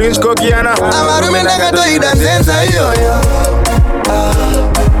 drink kokiana. Amarume ndakatoida nzenza iyo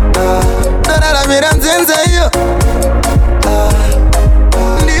Mira nzenza iyo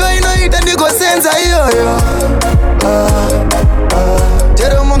ndiyo inoita ndikosenza iyo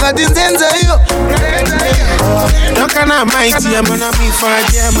chero mukati nzenza iyo Look at my mighty, I'm gonna be for a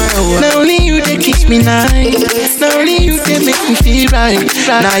jam. Not only you they kiss me nice, not only you they make me feel right.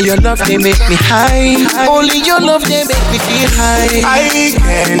 Now your love they make me high. Only your love they make me feel high. I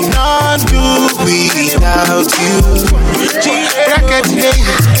cannot do without you.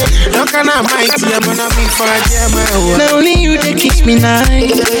 Look at my mighty, I'm gonna be for a jam. Not only you they kiss me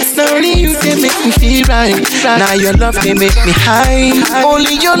nice, not only you they make me feel right. Now your love they make me high.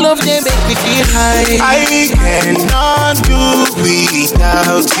 Only your love they make me feel high. I cannot do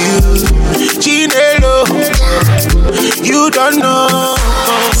without you. Chinelo, you don't know.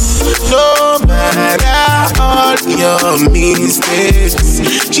 No matter all your mistakes,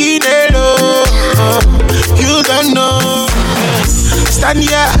 Chinelo, you don't know. Stand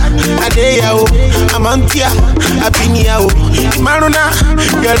here, Adeyao, Amantia, Apiniao, Maruna,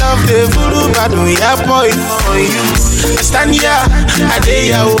 your love the voodoo, but we are boy for you. Stand here,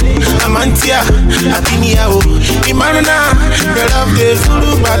 Adeyao, Amantia, Apiniao, Maruna, your love the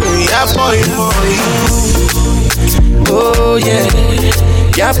voodoo, but we are boy for you. Oh yeah,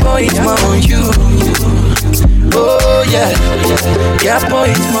 your boy is more on you. Oh yeah, your boy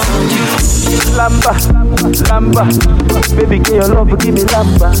is more on you. Lamba, lamba, baby, can your love give me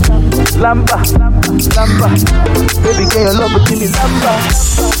lamba, lamba, lamba, baby, can your love give me lamba.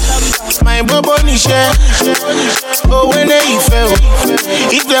 My bobo ni share, oh when they fell,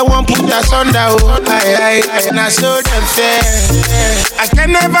 if they want put us under, oh I na so them fair. I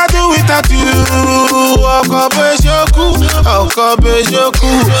can never do without you.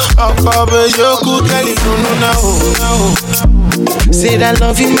 Okobejoku, telephone now. Say that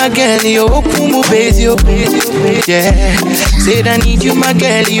love you my girl, yo kumu base yo, yeah. Say that need you my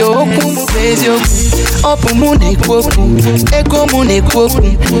girl, yo kumu base yo. Opu mune kwoku, ego mune kwoku,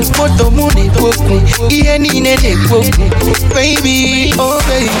 moto mune kwoku, iye nine ne kwoku. Baby, oh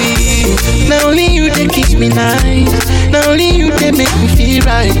baby, not only you they kiss me nice, not only you they make me feel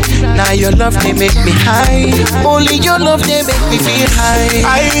right. Now your love they make me high, only your love they make me feel high.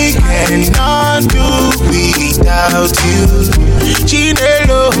 I cannot do without you,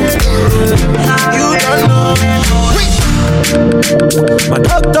 Chinelo, you don't know. My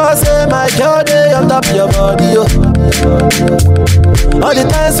doctor say my journey on top your body, yo. All the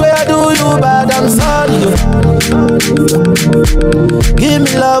times where I do you bad, I'm sorry, yo. Give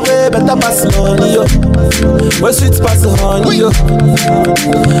me love way better pass money, yo. Where sweet pass honey, yo.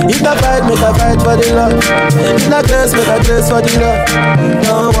 If I fight, make I fight for the love. If I dress, make I dress for the love.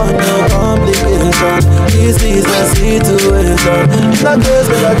 No one, no complication. This is a situation. If I dress,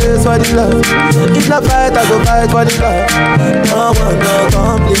 make I dress for the love. If I fight, I go fight for the love. No one, no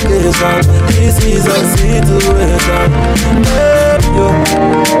complication. This is a situation.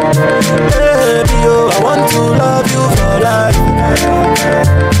 Baby, yo, I want to love you for life.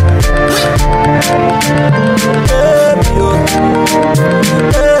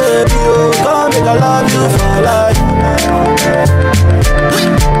 Baby, yo, come make I love you for life.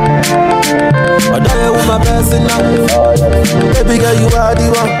 I die with my blessing now. Baby girl, you are the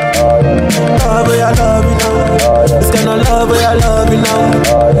one. Love where I love you now. This kind of love where I love you now.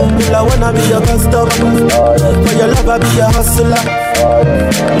 Girl, I wanna be your customer. For your love, I be a hustler.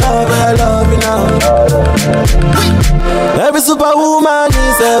 Love where I love you now. Every superwoman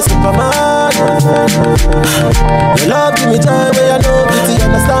is a superman. Your love give me time where I know pity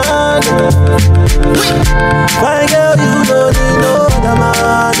understand. Fine girl, you don't need no other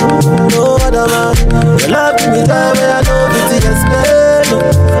man, no other man. Your love give me time where I know pity explain.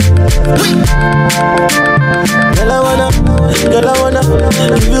 Girl, I wanna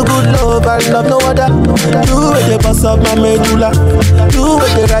give you good love and love no other. You with the boss of my medulla, you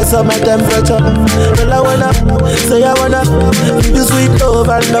with the rise of my temperature. Girl, I wanna give you sweet love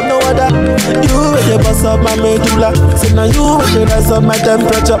and love no other. You with the boss of my medulla, so now you with the rise of my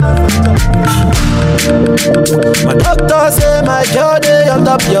temperature. My doctor say my journey on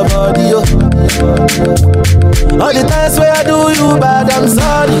top your body, yo. All the times where I do you bad, I'm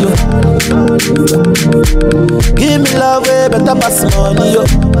sorry, yo. Give me love way better pass money, yo.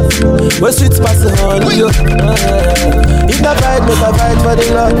 Where sweet pass the honey, yo. If I fight, make I fight for the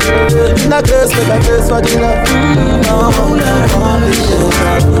love. If I curse, make I curse for the love.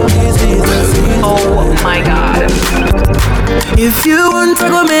 Oh my God. If you want, I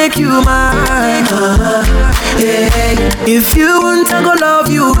go make you mine. If you want, I go love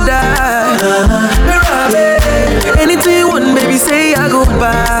you, die. Anything you want, baby, say I go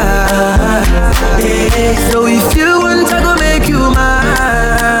buy. So if you want, I go make you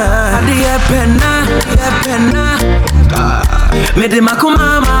mine. The penna. Me de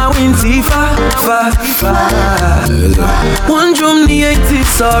makumama winti fa. One drum ni eti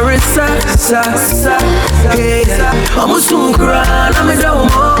sorry sa. Hey, I'm a sunkra, I'm a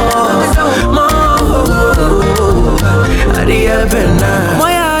domo. Adia penna.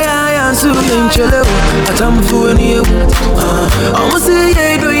 Moya su inchele. Atam fu ni you. I'm a say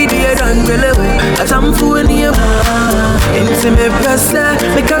ye do idiot and bele. Atam fu ni you. Intimate pesa,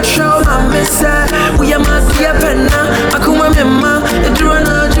 me cut show my messa. We are masia penna. Akuma mema,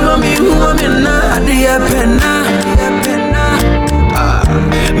 edrona juma mi huwa mena. Adia penna.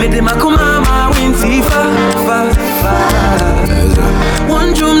 Me de makumama winti fa.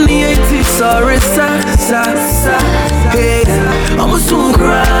 One drum ni eti sorry sa. Hey, I'm a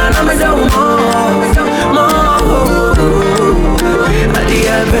sunkra, I'm a domo.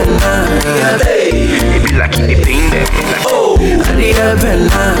 Adia penna. It be like the thing them. Oh, Adia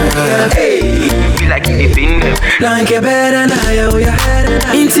penna. Hey, it be like the thing them. Like a better na yo ya.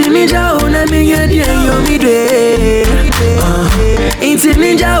 Inti ninja una minya dia yo mi de. Inti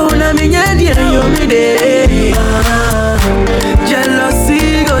ninja una minya dia yo mi de.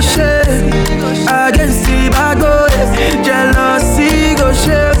 Jealousy go share against the bago. Jealousy go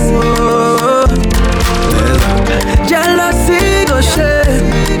share. Jealousy go share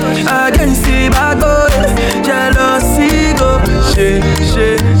against the bago. Jealousy go share.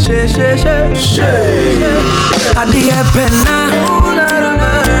 Adia penna.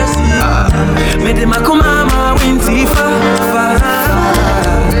 Me de makumama winti fa.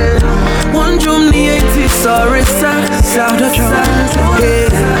 One drum ni eti sorry sa. Hey,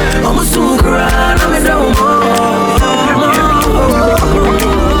 I'm a sunkra, I'm a domo.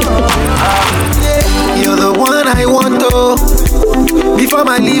 You're the one I want, oh. Before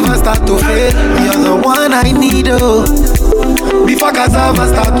my liver start to fail, you're the one I need, oh. Before cassava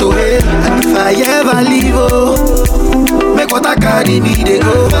start to hail, and if I ever leave, oh, make what I carry me, they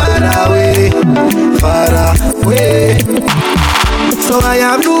go far away. So I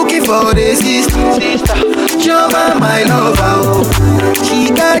am looking for the sister, Jova, my lover, oh. She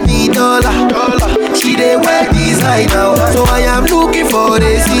got the dollar, she dey wear designer, oh. So I am looking for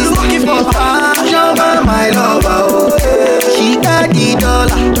the sister, Jova, my lover, oh. She got the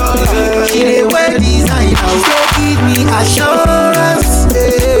dollar, she dey wear designer, oh. So give me assurance,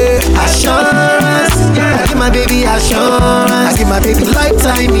 assurance. I give my baby assurance, I give my baby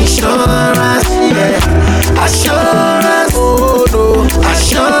lifetime insurance, yeah. Assurance, oh no,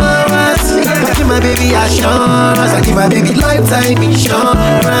 assurance. I give my baby assurance, I give my baby lifetime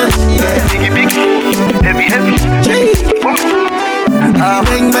insurance, yeah. Biggie, heavy,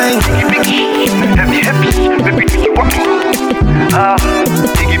 bang bang, heavy, baby, do you want me?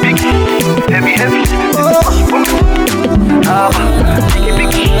 Biggie, heavy, oh.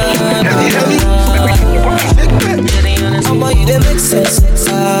 Biggie, heavy, baby, do you want me? Some of you they make sense.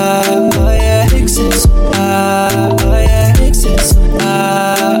 Oh yeah, make sense. Oh yeah, make sense. Oh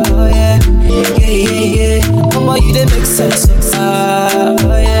yeah, yeah. Some of you they make sense.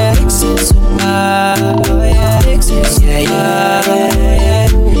 Oh yeah, make sense. Oh yeah, make sense. Yeah.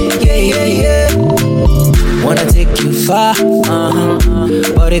 Wanna take you far,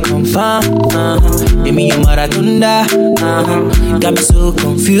 but it come far, give me your maratunda, got me so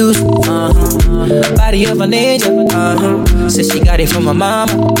confused, body of a nature, says she got it from my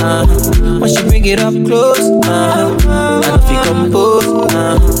mama, when she bring it up close, I know if you compose,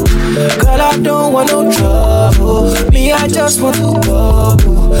 girl I don't want no trouble. Me, I just want to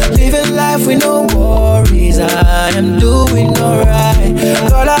bubble. Living life with no worries. I am doing alright.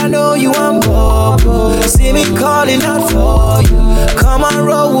 Girl, I know you want bubble. See me calling out for you. Come on,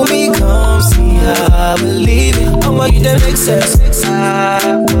 roll with me, come see. I believe it. Oh, my, you that make sense.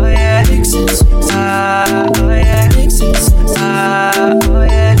 Oh yeah, makes sense. Oh yeah, makes sense. Oh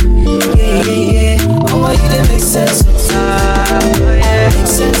yeah, yeah. Oh, my, you that make sense. Oh yeah,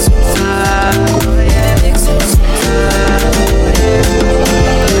 makes sense. Oh yeah, makes sense.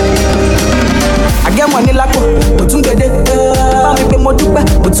 I get money like what you get it. Mami pe mo dupe,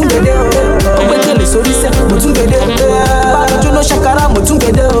 what you get it. Owe kele sori se, what you get it. Baba Juno Shakara, what you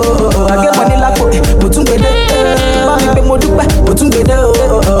get it. I get money like what you get it. Mami pe mo dupe, what you get it.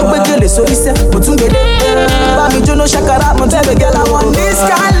 Owe kele sori se, what you get it. Baba Juno Shakara, mo tell the girl I want this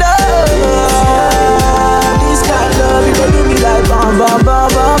kind love. This kind love, you gon' do me like bam bam bam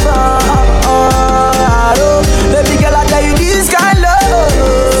bam bam. Baby girl, I tell you this kind love.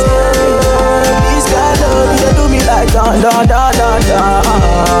 Do me like da da da da da.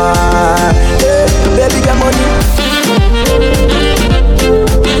 Hey, baby, get money.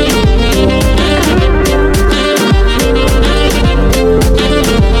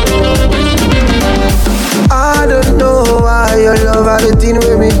 I don't know why your love everything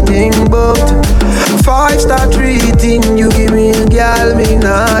with me think about. 5-star treating you give me a girl me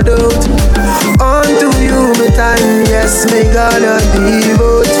not out. Unto you me time yes me gonna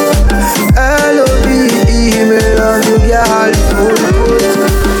devote. L-O-V-E me love you girl full.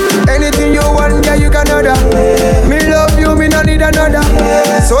 Anything you want girl you can order. Me love you me no need another.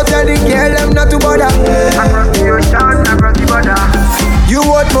 So tell the girl them not to bother. Across the ocean, across the border. You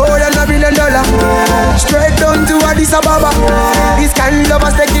want more than $1 billion. Straight down to Addis Ababa. This kind of love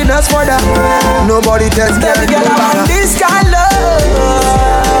is taking us further. Nobody tells girl you better. This kind of love.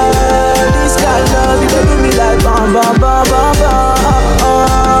 This kind of love. You can do me like bam bam bam bam bam.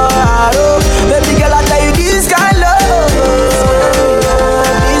 Baby girl, I tell you this kind of love.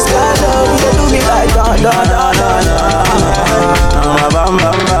 This kind of love. You can do me like da da da da da.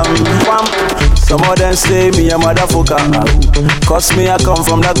 Some of them say me a motherfucker. Cause me I come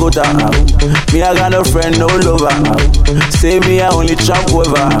from the gutter. Me I got no friend, no lover. Say me I only trap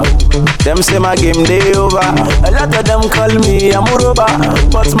over. Them say my game day over. A lot of them call me a muroba.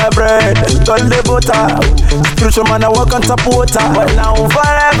 But my bread, call the butter. Spiritual man I walk on top water. But now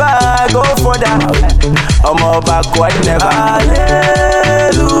forever I go for that. I'm all backward never. Hallelujah.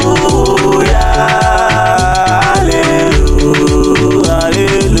 Hallelujah.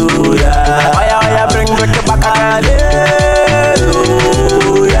 Hallelujah. Bring back the back. Hallelujah.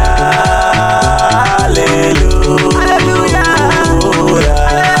 Hallelujah.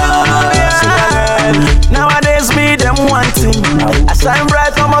 Hallelujah. Nowadays me them one thing. I shine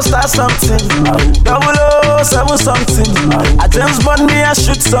bright, I must start something. 007 something. I James Bond me I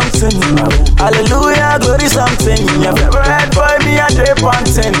shoot something. Hallelujah, glory something. Your favorite boy me I drape on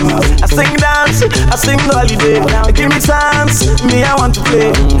 10. I sing dance, I sing holiday. Now give me chance, me I want to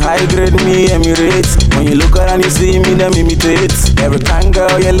play. High grade me emirates. When you look around you see me them imitate. Every kind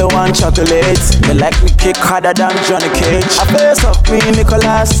girl yellow and chocolate. They like me kick harder than Johnny Cage. I face up me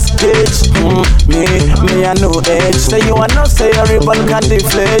Nicolas Cage. Me I know age. Say you want no say a ribbon can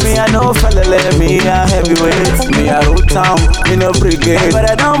deflate. Me I know fella let me a heavyweight. Me a root town, me no brigade. But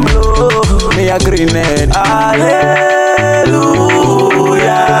I don't blow, me a grenade. Hallelujah.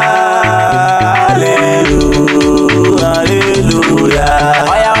 Hallelujah. Hallelujah.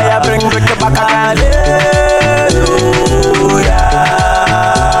 Oh yeah, bring back the back. Hallelujah.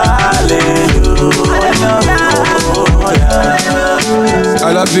 Hallelujah.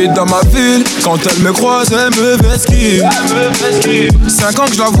 Elle habite dans ma ville, quand elle me croise, elle me vesquille. 5 ans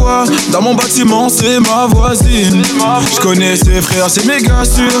que je la vois, dans mon bâtiment, c'est ma voisine. Je connais ses frères, c'est méga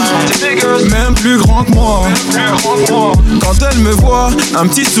sûr, même plus grand que moi. Quand elle me voit, un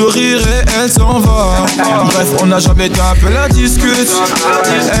petit sourire et elle s'en va. Bref, on n'a jamais tapé la discute,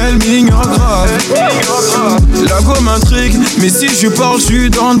 elle m'ignore grave. La go m'intrigue, mais si je parle, je suis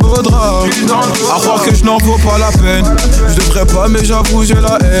dans de beaux draps. À croire que je n'en vaux pas la peine, je devrais pas, mais j'avoue, j'ai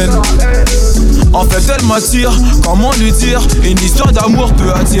la haine. En fait elle m'attire, comment lui dire? Une histoire d'amour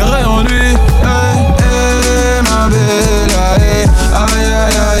peut attirer en lui. Hey, hey, ma belle, hey, aïe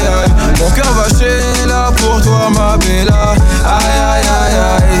aïe aïe aïe. Mon cœur va chez là pour toi ma belle. Aïe aïe aïe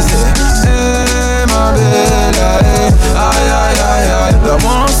aïe. Hey, ma belle, hey, aïe aïe aïe aïe.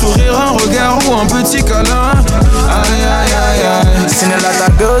 Donne-moi un sourire, un regard ou un petit câlin. Aïe aïe aïe aïe. Seen a lot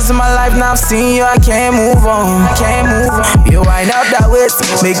of girls girls in my life, now I've seen you, I can't move on. You wind up that waist,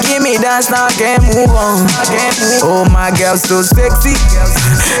 making me dance, now I can't move on. Oh, my girl, so sexy.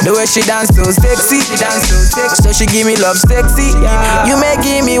 The way she dance, so sexy. So she give me love, sexy. You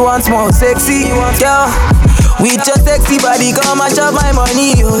making me want more sexy. Girl, with your sexy body, come and shove my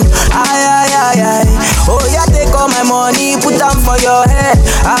money. Aye. Oh, yeah, take all my money, put them for your head.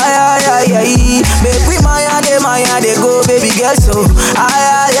 Aye. Make we Maya, they go, baby girl, so.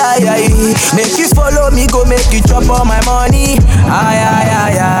 Aye. Make you follow me, go make you drop all my money. Aye.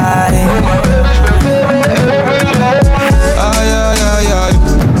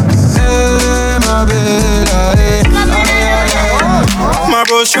 Hey, my baby, my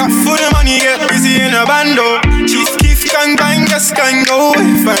bro shot for the money, get busy in a bando. Chief Keef gang bang, just can go.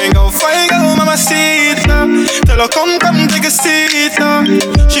 Fine go, mama see it now. Tell her come take a seat now.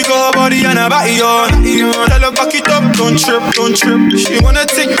 She got her body and her body on. Tell her back it up, don't trip. She wanna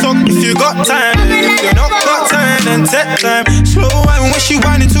TikTok if you got time. If you not got time, then take time. Slow wine when she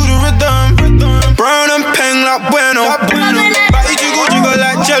whining to the rhythm. Brown and pen like bueno. Body jiggle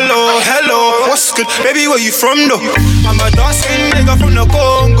like jello. Hello, what's good? Baby, where you from though? I'm a dark skin nigga from the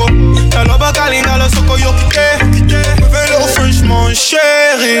Congo. Tell her back la soko yo kite. With a little French mon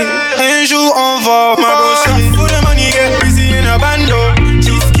chéri. Un jour on va, ma brosse. For the money, get busy in a bando.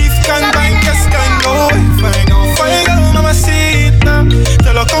 Chief Keef can bang, yes can go. Fine go, mama see it now.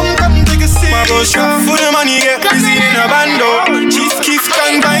 Tell her come take a seat. My brosse. For the money, get busy in a bando. Chief Keef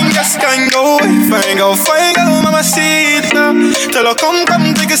can bang, yes can go. Fine go, mama see it now. Tell her come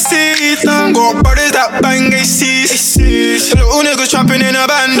take a seat now. Got brothers that bang ACs. Little niggas trapping in a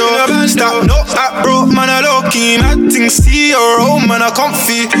bando. Stop, no, that broke man a low-key. Mad things see your own man a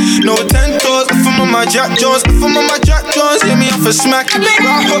comfy. No 10 toes, if I'm on my Jack Jones. Hit me off a smack.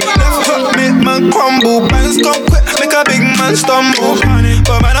 Right hook, left hook, make man crumble. Bands come quick, make a big man stumble.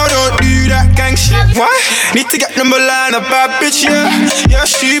 But man, I don't do that gang shit. Why? Need to get number line, a bad bitch, yeah. Yeah,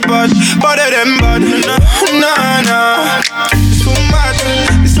 she bad, better than bad. Nah. It's so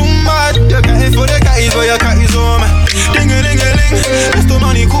mad. You got it for the guys, but your cat is home. Ding-a-ling-a-ling, that's the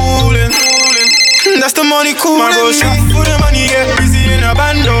money coolin'. That's the money coolin'. My bro shot for the money, get busy in a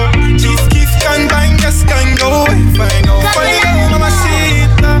bando. Chief Keef can bang, yes can go. Fine go, mama see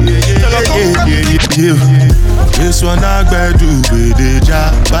it now. Yeah. This one I better do with the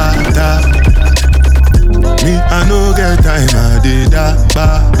jabata. Me, I no get time, I did da.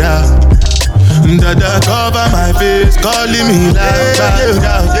 Dada cover my face, calling me like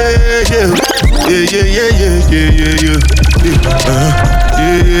yeah.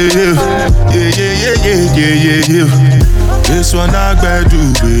 This one I better do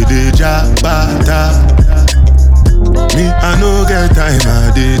with the jabata. Me, I no get time,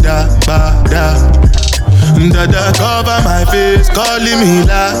 I did da. Dada cover my face, calling me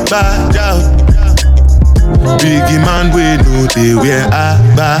like Biggie man, we know they wear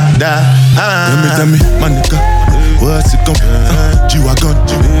abada. Tell me, my nigga, what's it gon' G-Wagon,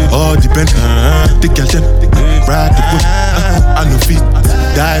 all depend. Take your time, ride the whip. I no fit,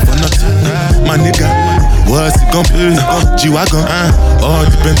 die for nothing. My nigga, what's it gon' G-Wagon, all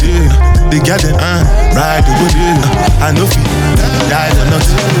depend. Take your time, ride the whip. I no fit, die for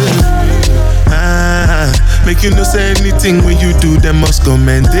nothing. Make you no say anything when you do, them must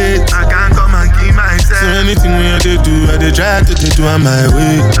commend it. I can't come and keep myself. So anything when you do, I try to do on my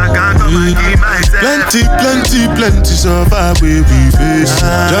way. I can't come and keep myself. Plenty so far where we face.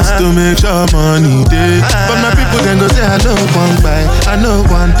 Just to make sure money day. But my people can go say I know one buy, I know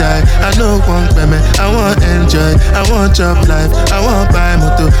one die, I know one payment. I want enjoy, I want job life, I want buy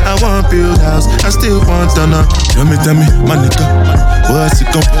motor, I want build house, I still want to know. Tell me, my nigga, what's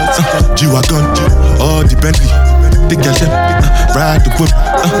it gon' G-Wagon, all the Bentley. Take your time, ride the whip.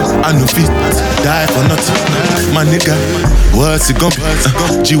 I no fit, die for nothing. My nigga, what's it gon' be?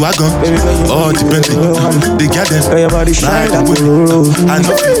 G-Wagon, all the Bentley. They got them, ride the whip. I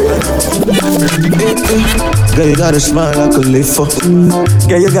no fit. Girl, you got a smile I could live for.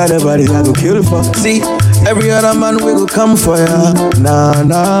 Girl, you got a body I could kill for. See, every other man we go come for ya.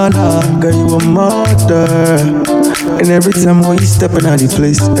 Nah. Girl, you a mother. And every time when you steppin' out the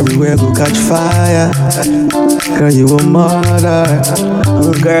place, everywhere go catch fire. Girl, you a mother.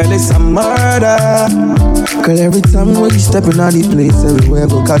 Oh, girl, it's a murder. Girl, every time when you steppin' out the place, everywhere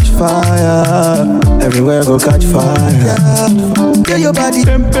go catch fire. Everywhere go catch fire. Girl, your body,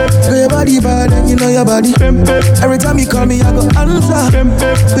 girl, your body bad, and you know your body. Every time you call me, I go answer.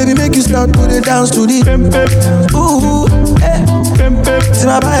 Baby, make you start put it down to the ooh, eh. See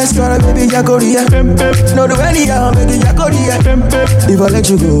my bias, girl, baby, Jacoria. No do any harm, baby, Jacoria. If I let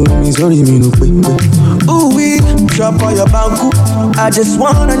you go, me sorry, me no pay. Ooh, we drop on your banku. I just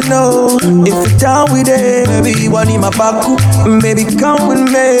wanna know if you're down with it. Baby, you want in my baku. Baby, come with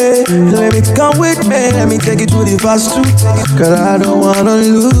me. Let me come with me. Let me take you to the fast food. Girl, I don't wanna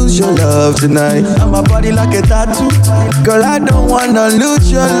lose your love tonight. And my body like a tattoo. Girl, I don't wanna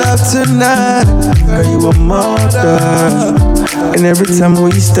lose your love tonight. Girl, you a mother. And every time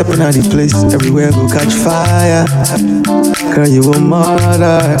we stepping out the place, everywhere go catch fire. Girl, you a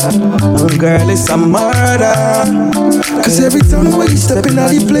mother. Girl, it's a murder. Cause every time we stepping out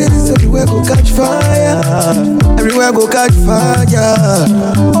the place, everywhere go catch fire. Everywhere go catch fire.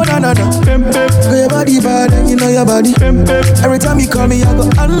 Oh, no, no, no. Girl, your body bad and you know your body. Every time you call me, I go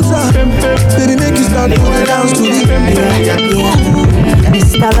answer. Baby, make you start moving dance to the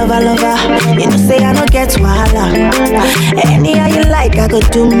Mr. Lover, lover, you know say I don't get wahala. Anyhow you like, I go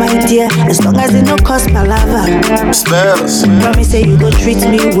do my dear, as long as it no cost palava. Spells. Promise say you go treat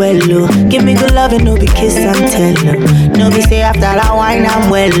me well, oh. Give me good love and no be kiss and tell, oh. No be say after that wine I'm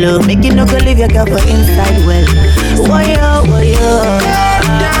well, oh. Make you no go leave your girl for inside well. Woyo, woyo,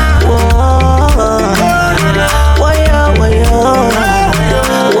 woah, woyo, woyo,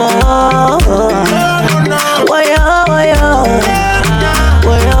 woah, woyo, woyo.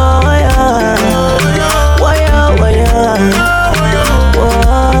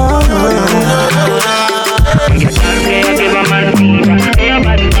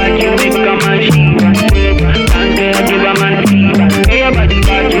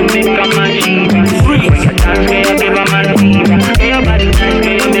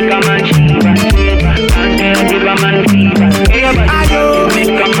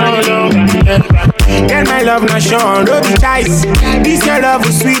 Girl, my love not shown, no be choice. This your love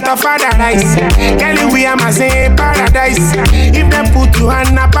is sweet of paradise. Girl, we are my same paradise. If them put you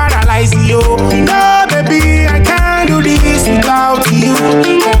on a paralyze you. No, baby, I can't do this without you.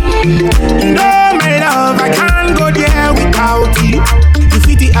 No, my love, I can't go there without you. You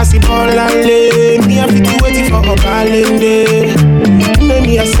fit it as a ball and lay. Me, I fit it waiting for a balance. Make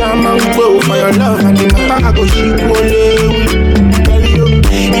me a salmon go for your love and the matter I go ship only.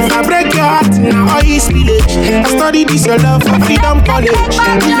 If I break your heart, now all is village. I study this your love for Freedom College.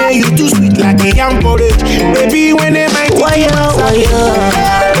 Today you too sweet like a young porridge. Baby, when they might Woyo,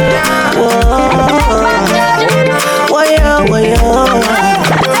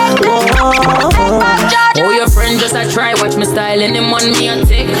 oh, your friend just a try, watch me style and them on me a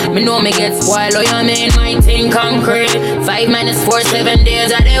tick. Me know me get spoiled, oh you mean my thing concrete. 5 minutes 4, 7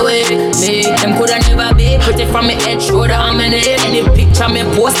 days of the way. Me, them coulda never be pretty from me head, shoulder, and me neck. Any picture me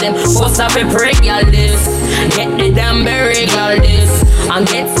post them, post up a break, y'all this. Get the damn berry, y'all this. And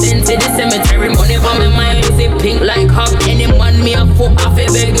get sent to the cemetery, money for me mind, it pink like hop. Any man me a foot off,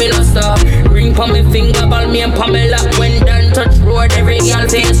 it beg me no stop. Ring for me finger, ball me and Pamela. When done touch road, every girl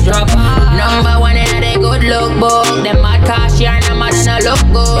face drop. Number 1 in a good look book. Them mad cash here and I'm mad and I look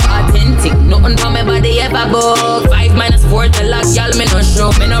good. Authentic, nothing for me body ever book. 5 minus 4 to lock, y'all me no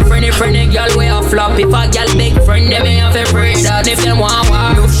show. Me no friendly girl way a flop. If a girl big friend, them me have a pray that. If them want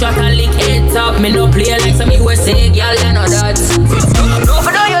war, no shot and lick head top. Me no play like some USA girl, you know that. No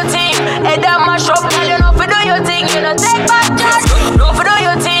for do your thing, head down mash up. Girl, you know for do your thing, you know take back charge. No for do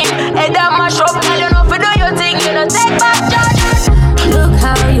your thing, head down mash up. Girl, you know for do your thing, you know take back charge. Look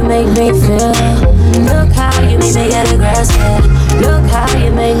how you make me feel. Look how you make me get aggressive. Look how you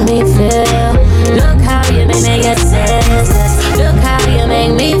make me feel. Look how you make me get senseless. Look how you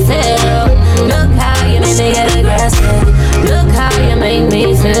make me feel. Look how you make me get aggressive. Look how you make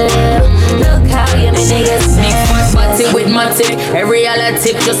me feel. Look how you make me get senseless. Body with matty, every other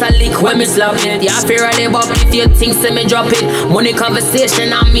tip just a lick when me slap it. Yeah, fear of the buck if you think say me drop it. Money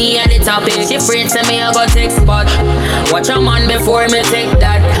conversation on me at the topic. She afraid say me I go take spot. Watch a man before me take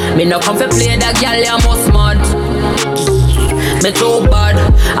that. Me no come for play that girl, you must mad. Me too bad.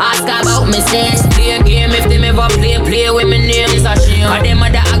 Ask about me sense. Play a game if them ever play with me name is a shame. Cause them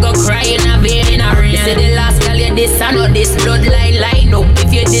mother I go cry in a vein in a rain. Say the last girl you this I know this bloodline line up.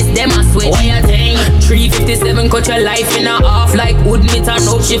 If you this them I switch. What you think? 357 cut your life in a half. Like wood meat and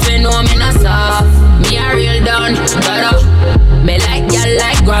up she fin know me not soft. Me a real down, gotta. Me like y'all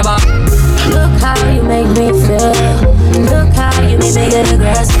like grabber. Look how you make me feel. Look how you make me get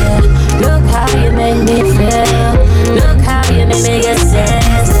aggressive. Look how you make me feel. Look how you make me get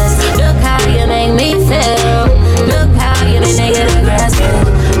senseless. Look how you make me feel. Look how you make me get aggressive.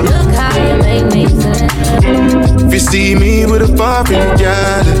 Look how you make me feel. If you see me with a foreign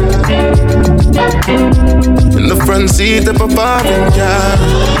girl in the front seat of a foreign girl,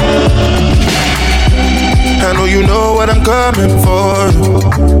 I know you know what I'm coming for.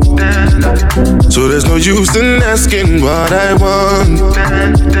 So there's no use in asking what I want.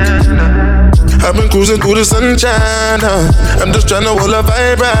 I've been cruising through the sunshine now. I'm just trying to hold a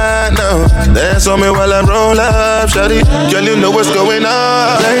vibe right now. Dance on me while I roll up, shawty. Girl, you know what's going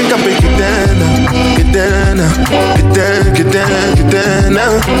on. Like I'm pick it down now. Get down now. Get down, get down, get down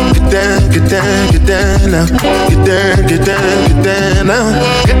now. Get down, get down, get down now. Get down, get down, get down now.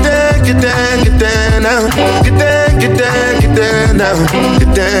 Get down, get down, get down now. Get down, get down, get down now.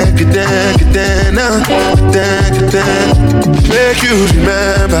 Get down, get down, get down now. Get down, get down. Make you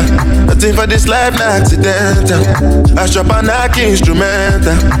remember, nothing for this life not accidental. I strap a knock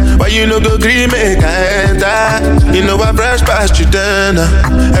instrumental. Why you no go green make I enter? You know I fresh past you then.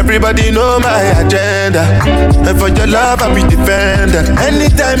 Everybody know my agenda. And for your love I be defender.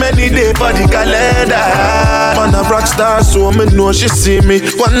 Anytime, any day for the calendar. Man a rock star so me know she see me.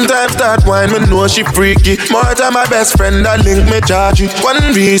 One time start wine me know she freaky. More time my best friend I link me charge you. One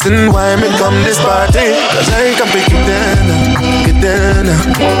reason why me come this party, cause I can pick it down. Get down now,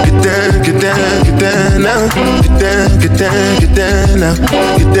 get down, get down, get down now. Get down, get down, get down now.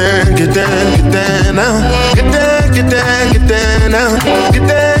 Get down, get down, get down now. Get down, get down, get down now. Get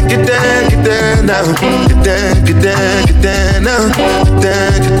down, get down, get down now. Get down, get down, get down now. Get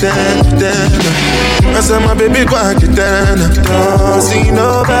down, get down, get down now. I said my baby go and get down now. Don't see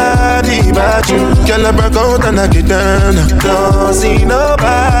nobody but you. Girl I break out and I get down now. Don't see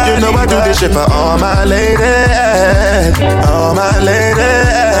nobody. You know I do this shit for all my ladies. All my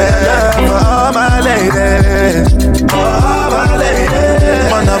ladies, for all my ladies, all my ladies.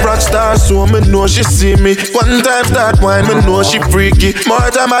 Man a rock star, so me know she see me. One time start wine, me know she freaky. More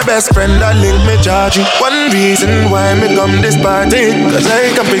time my best friend, I link me charge you. One reason why me come this party, cause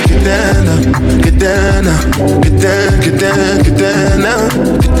I can pick it down now. Get down now, get down, get down, get down now.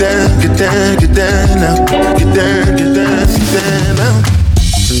 Get down, get down, get down now. Get down, get down, get down now.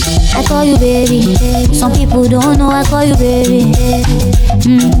 I call you baby. Some people don't know I call you baby.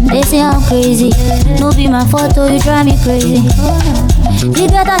 They say I'm crazy. No be my photo, you drive me crazy. You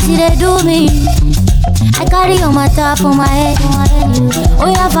better see they do me. I carry on my top on my head. Oh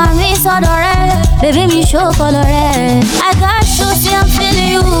yeah, for me so the red. Baby me show color red. I got to see I'm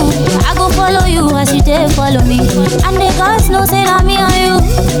feeling you. I go follow you as you take follow me. And the guys know say that me and you.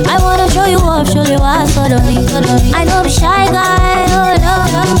 I wanna show you up, show you what's follow me. I know be shy guy, oh no.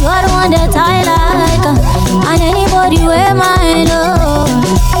 You are the one that I like. And anybody wear my love.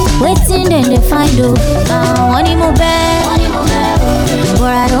 Waiting then they find you. Want him more bad,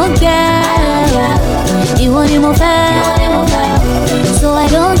 but I don't care. You want him more bad, so I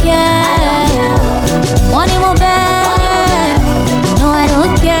don't care. Want him more bad, no I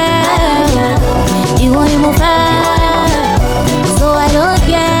don't care. You want him more bad, so I don't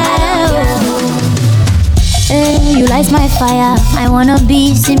care. Hey, you light my fire. I wanna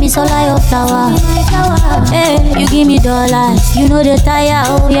be, see me so like a flower. Hey, you give me dollars, you know the tire.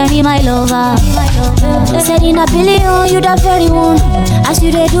 Oh, yeah, me my lover. Said in a billion, you the very one. As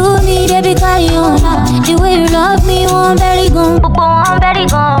you they do me, they be carry on. The way you love me, one very gone. I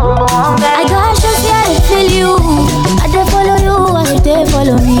got just here to feel you. I they follow you as you they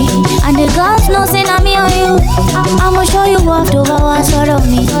follow me. And the girls know say na me and you. I'ma show you off over what's sort of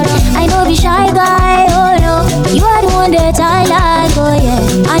me. I know be shy guy, oh no. You are the one that I like, oh yeah.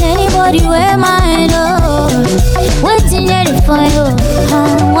 And anybody wear my love. Waiting there to find you.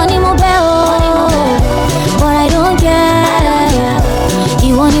 Want him more bad, but I don't care.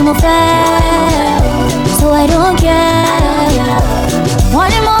 You want him more bad, so I don't care.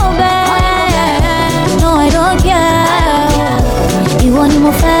 Want him more bad, no I don't care. You want him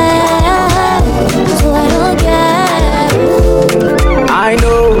more bad, so I don't care. I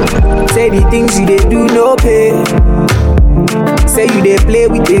know, say the things you they do no pay. Say you they play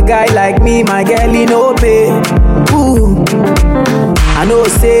with a guy like me, my girl he no pay. Ooh, I know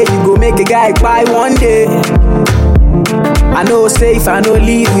say you go make a guy buy one day. I know say if I no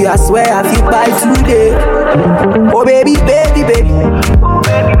leave you, I swear I feel buy today. Oh baby, baby, baby,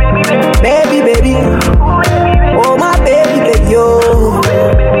 baby, baby. Oh my baby, baby, oh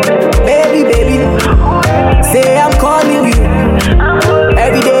baby, baby. Say I'm calling you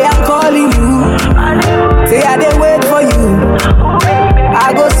every day. I'm calling you. Say I dey wait for you.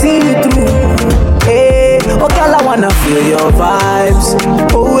 I go see you through. Hey, oh girl, I wanna feel your vibes.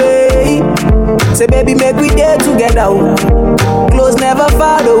 Oh wait, say baby, make we day together. Oh. Close never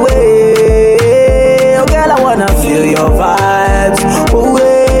far away. Oh girl, I wanna feel your vibes. Oh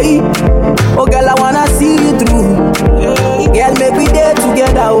wait, oh girl, I wanna see you through. Girl, make we day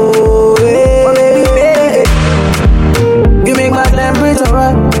together. Oh, hey. Oh baby, baby, you make my temperature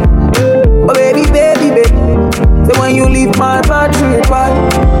right. Oh baby, baby, baby.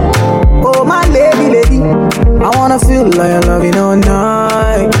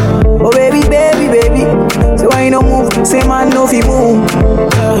 man no fi move.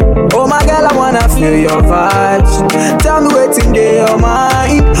 Oh my girl, I wanna feel your vibes. Tell me what's in your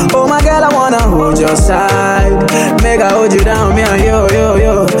mind. Oh my girl, I wanna hold your side. Make I hold you down, me and yo.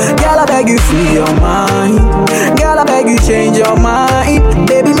 Girl, I beg you free your mind. Girl, I beg you change your mind.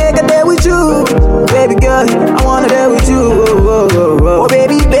 Baby, make a day with you. Baby girl, I wanna day with you. Oh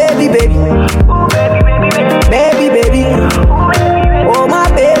baby. Baby. Oh my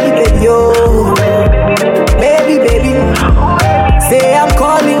baby, oh. Baby. Say I'm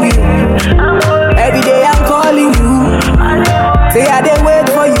calling you. Every day I'm calling you. Say I did wait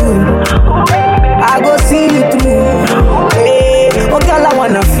for you. I go see you through. Hey, oh girl, I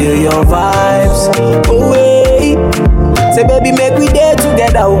wanna feel your vibes. Oh hey. Say baby, make we day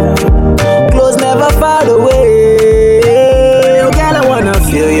together. Close never far away. Oh girl, I wanna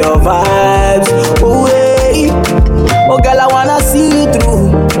feel your vibes. Oh hey. Oh girl, I wanna see you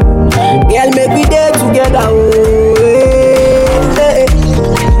through. Girl, make we day together. Oh hey.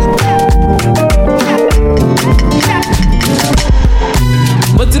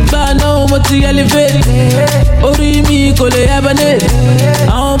 Mo ti elevate. Orí mi kò lè hibernate.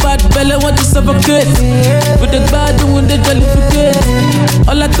 Àwọn bad belle want to suffocate. With the bad doing the jollificate.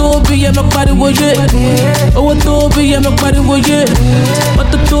 Ọlá tó bí yẹ mọ pariwo yé. Owó tó bí yẹ mọ pariwo yé.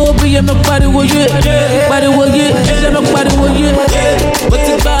 Mọ́tò tó bí yẹ mọ pariwo yé. Pariwo yé, ṣe mọ pariwo yé. Mo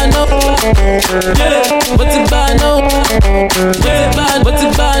ti gbà náà. Mo ti gbà náà. Mo ti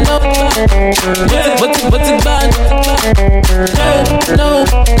gbà náà. Mo ti gbà náà. No,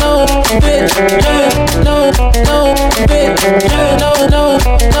 bitch. No, bitch. No,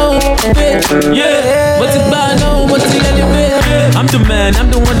 bitch. Yeah, what's it by? No, what's the elevate? I'm the man, I'm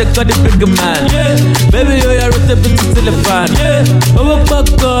the one that got the bigger man. Yeah. Baby, you're a bit to telephone. Yeah. Oh,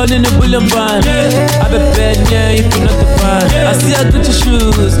 popcorn in the bullion van. Yeah. I be bad, yeah, if you're not the fan. Yeah. I see I got your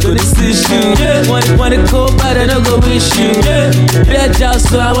shoes, got the see shoes. Yeah. Wanna go bad and I'll go wish you. Yeah. Bad job,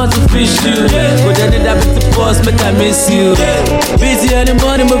 so I want to fish you. Yeah. But then I bit the boss, make I miss you. Yeah. Busy in the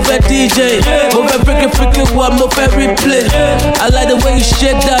morning, move that DJ. Yeah. Move that freaking one, move that replay. Yeah. I like the way you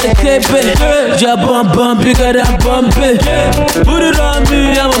shake that cape. Yeah. Job bum, bigger than bumpy. Yeah. Put it on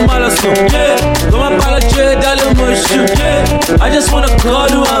me, I'm a mollusker. Yeah. Come on, apologize, darling, mushu. Yeah. I just wanna call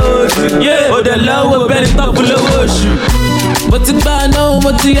you, I hold you. Yeah. Oh, the love will be the top of the ocean. But it's by now,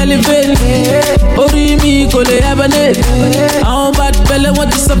 but it's elevated. Orí mi kò lè hibernate. Àwọn bad belle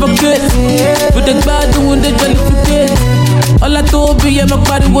want to suffocate. With the bad doing the jollificate. Ọlá tó bí yẹ mọ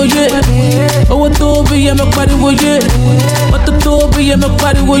pariwo yé. Owó tó bí yẹ mọ pariwo yé. Mọ́tò tó bí yẹ mọ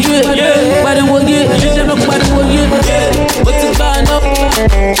pariwo yé. Pariwo yé, ṣiṣẹ́ mọ pariwo yé. Mo ti gbà náà.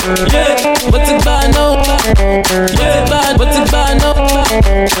 Mo ti gbà náà. Mo ti gbà náà.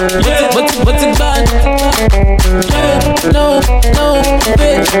 Mo ti gbà náà. No,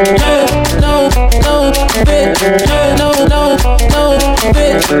 bitch. No, bitch. No,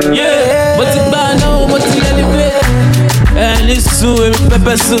 bitch. Yeah, mo ti gbà náà, mo ti elevate. Ẹni sùn èmi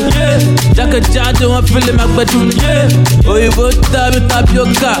pẹpẹ sùn. Jákèjádò wọn fílẹ̀ máa gbẹdùn. Òyìnbó tàbí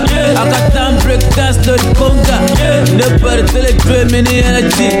tapioca. Akata ń break dance lórí conga. Nobody tell it drain me ní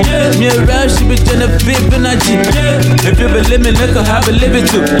energy. Mi ò rap ṣì bí Genevieve energy. If you believe me, nigga, I believe it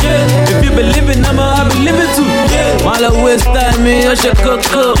too. If you believe it, I'ma I believe it too. Wọ́n lọ waste time mi, ó ṣe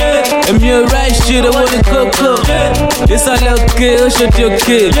kókó. Èmi ò right shit, owó ní kókó. Ìsàlẹ̀ òkè, ó ṣe di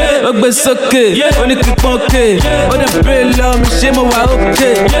òkè. Ó gbé sókè, ó ní kíkọ́ òkè. Ó dẹ̀ bèrè lọ mi, ṣé mo wà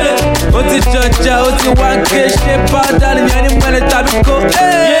òkè? Ó ti jọjà, ó ti wá ké. Ṣé pàdé àníyàn ní mẹ́rin tàbí kó?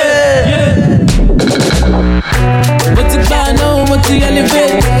 Mo ti gbà náà, mo ti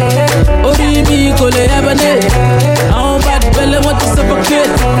elevate. Orí mi kò lè hibernate. Àwọn bad belle want to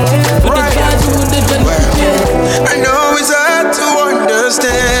suffocate. With the bad with the jollificate. I know it's hard to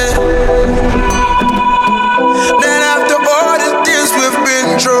understand that after all the things we've been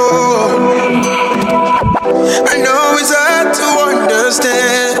through, I know it's hard to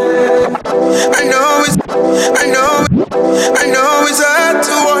understand. I know it's hard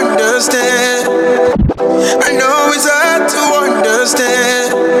to understand. I know it's hard to understand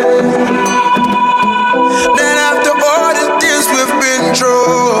that after all the things we've been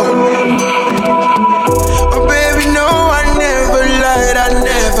through. Oh baby, no, I never lied, I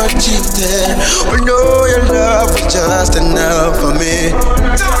never cheated. Oh no, your love was just enough for me.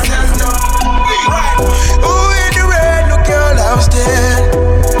 Oh, in the rain, no girl, I was there.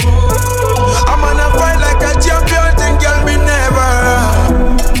 I'm gonna fight like a champion, and girl, me never.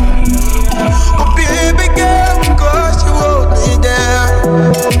 Oh baby girl, because you hold me there.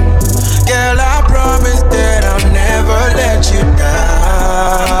 Girl, I promise that I'll never let you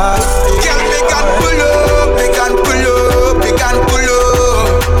down. Girl, we can pull up, we can pull up, we can pull up.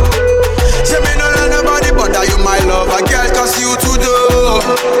 Say me no learn nobody, but you my love, a girl.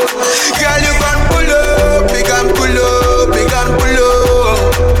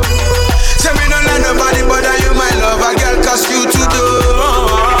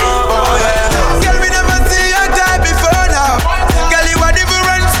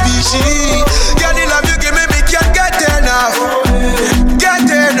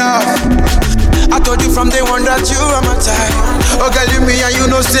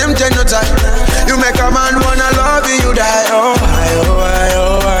 no same genotype. You make a man wanna love you, die. Oh,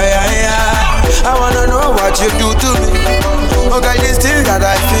 I wanna know what you do to me. Oh, girl, this thing that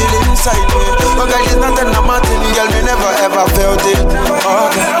I feel inside me. Oh, girl, it's not a nothing, girl, me never ever felt it. Oh,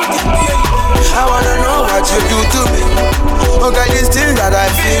 girl, I wanna know what you do to me. Oh, girl, this thing that I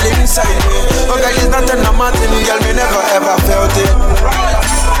feel inside me. Oh, girl, it's not a nothing, girl, me never ever felt it.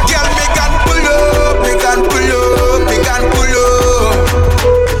 Girl, me can pull up, me can pull up, me can pull up.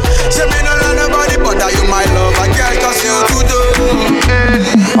 Say me no love nobody, but that you my love, I girl, cause you too do.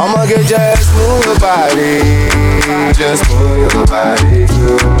 I'ma get just move your body, just move your body.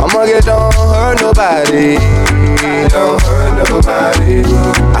 I'ma get don't hurt nobody, don't hurt nobody.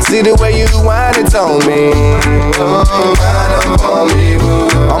 I see the way you whine it on me, whine up on me.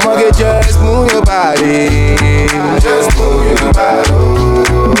 I'ma get just move your body, just move your body.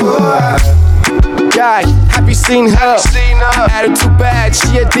 Yeah, have you seen her? Attitude bad,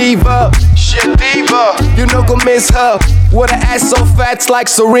 she a diva. She a diva. You know go miss her. With an ass so fat, it's like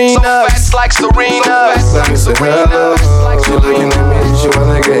Serena. So fat, it's like Serena. Let me say hello. She looking at me, she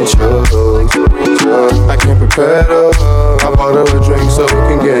wanna get you. I can't prepare her. I bought her a drink so we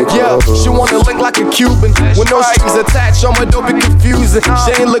can get close. Yeah, she wanna lick like a Cuban. With no strings attached, I'ma don't be confusing.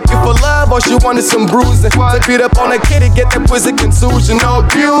 She ain't looking for love, or she wanted some bruising. To beat up on a kitty, get that pussy contusion. No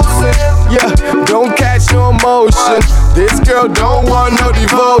abusing. Yeah, don't catch no emotion. This girl don't want no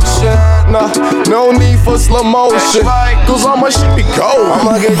devotion. Nah, no need for slow motion. Cause I'ma shit be cold.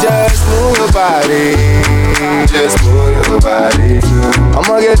 I'ma get just move your body, just move your body.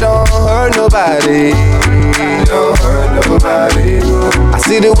 I'ma get don't hurt nobody, don't hurt nobody. I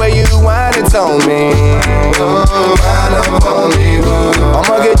see the way you whine it on me, whine up on me.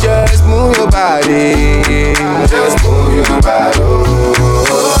 I'ma get just move your body, just move your body.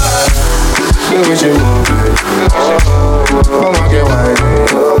 Look at you move it. I'ma get whiny.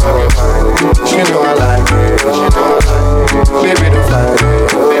 She know I like it. Baby, don't fight it.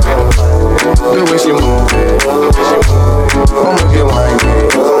 The way she move it. I'ma get whiny.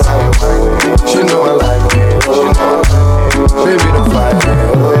 She know I like it. Baby, don't fight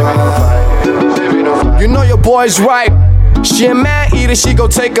it. You know your boy's right. She a man eater, she go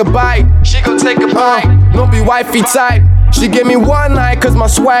take a bite. She go take a bite. Don't be wifey type. She give me one night cause my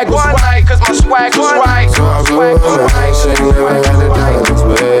swag was right. Cause my swag was right. So I go on night, she never had it down this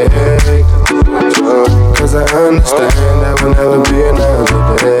way. Cause I understand that will never be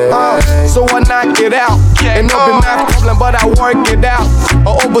another day. So I knock it out. And no be my problem, but I work it out. A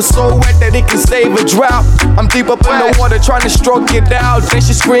over so wet that it can save a drought. I'm deep up in the water trying to stroke it out. Then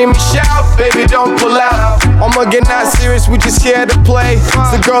she scream and shout, baby don't pull out. I'ma get not serious, we just here to play.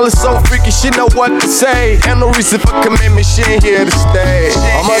 The girl is so freaky, she know what to say. Ain't no reason for commitment, she ain't here to stay.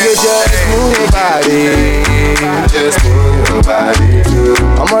 I'ma get just move your body, just move your body.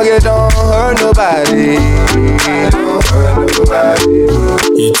 I'ma get don't hurt nobody, don't hurt nobody.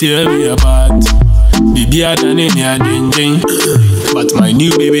 You tear me apart, baby I done in your ding. But my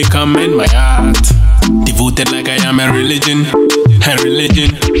new baby come in my heart. Devoted like I am a religion.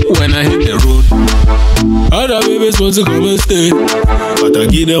 When I hit the road. Other babies want to come and stay, but I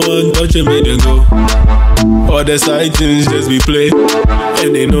give them one touch and make them go. All the side things just be play,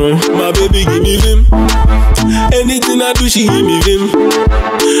 and they know my baby give me vim. Anything I do she give me vim.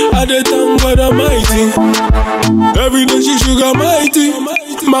 I dey thank God Almighty. Every day she sugar mighty.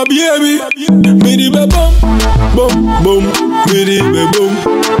 My baby, me di be bum, bum, bum, me di be bum.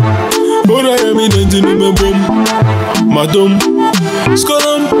 But I am in the me bum, madam,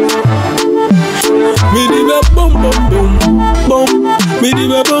 skolum. Me di be bum, bum, bum, bum, me di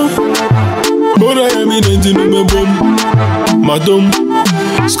be bum. But I am in the me bum, madam,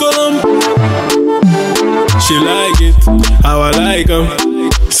 skolum. She like it, how I like 'em.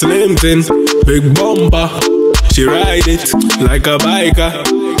 Slim thin, big bumper. She ride it like a biker.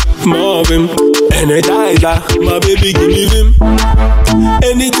 More of him, energizer. My baby give me vim.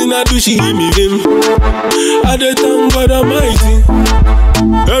 Anything I do, she give me vim. I dey thank God Almighty.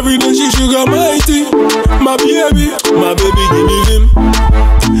 Every day she sugar mighty. My baby give me vim.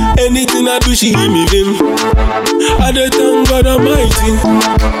 Anything I do, she give me vim. I dey thank God Almighty.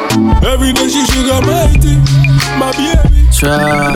 Every day she sugar mighty. My baby. Try.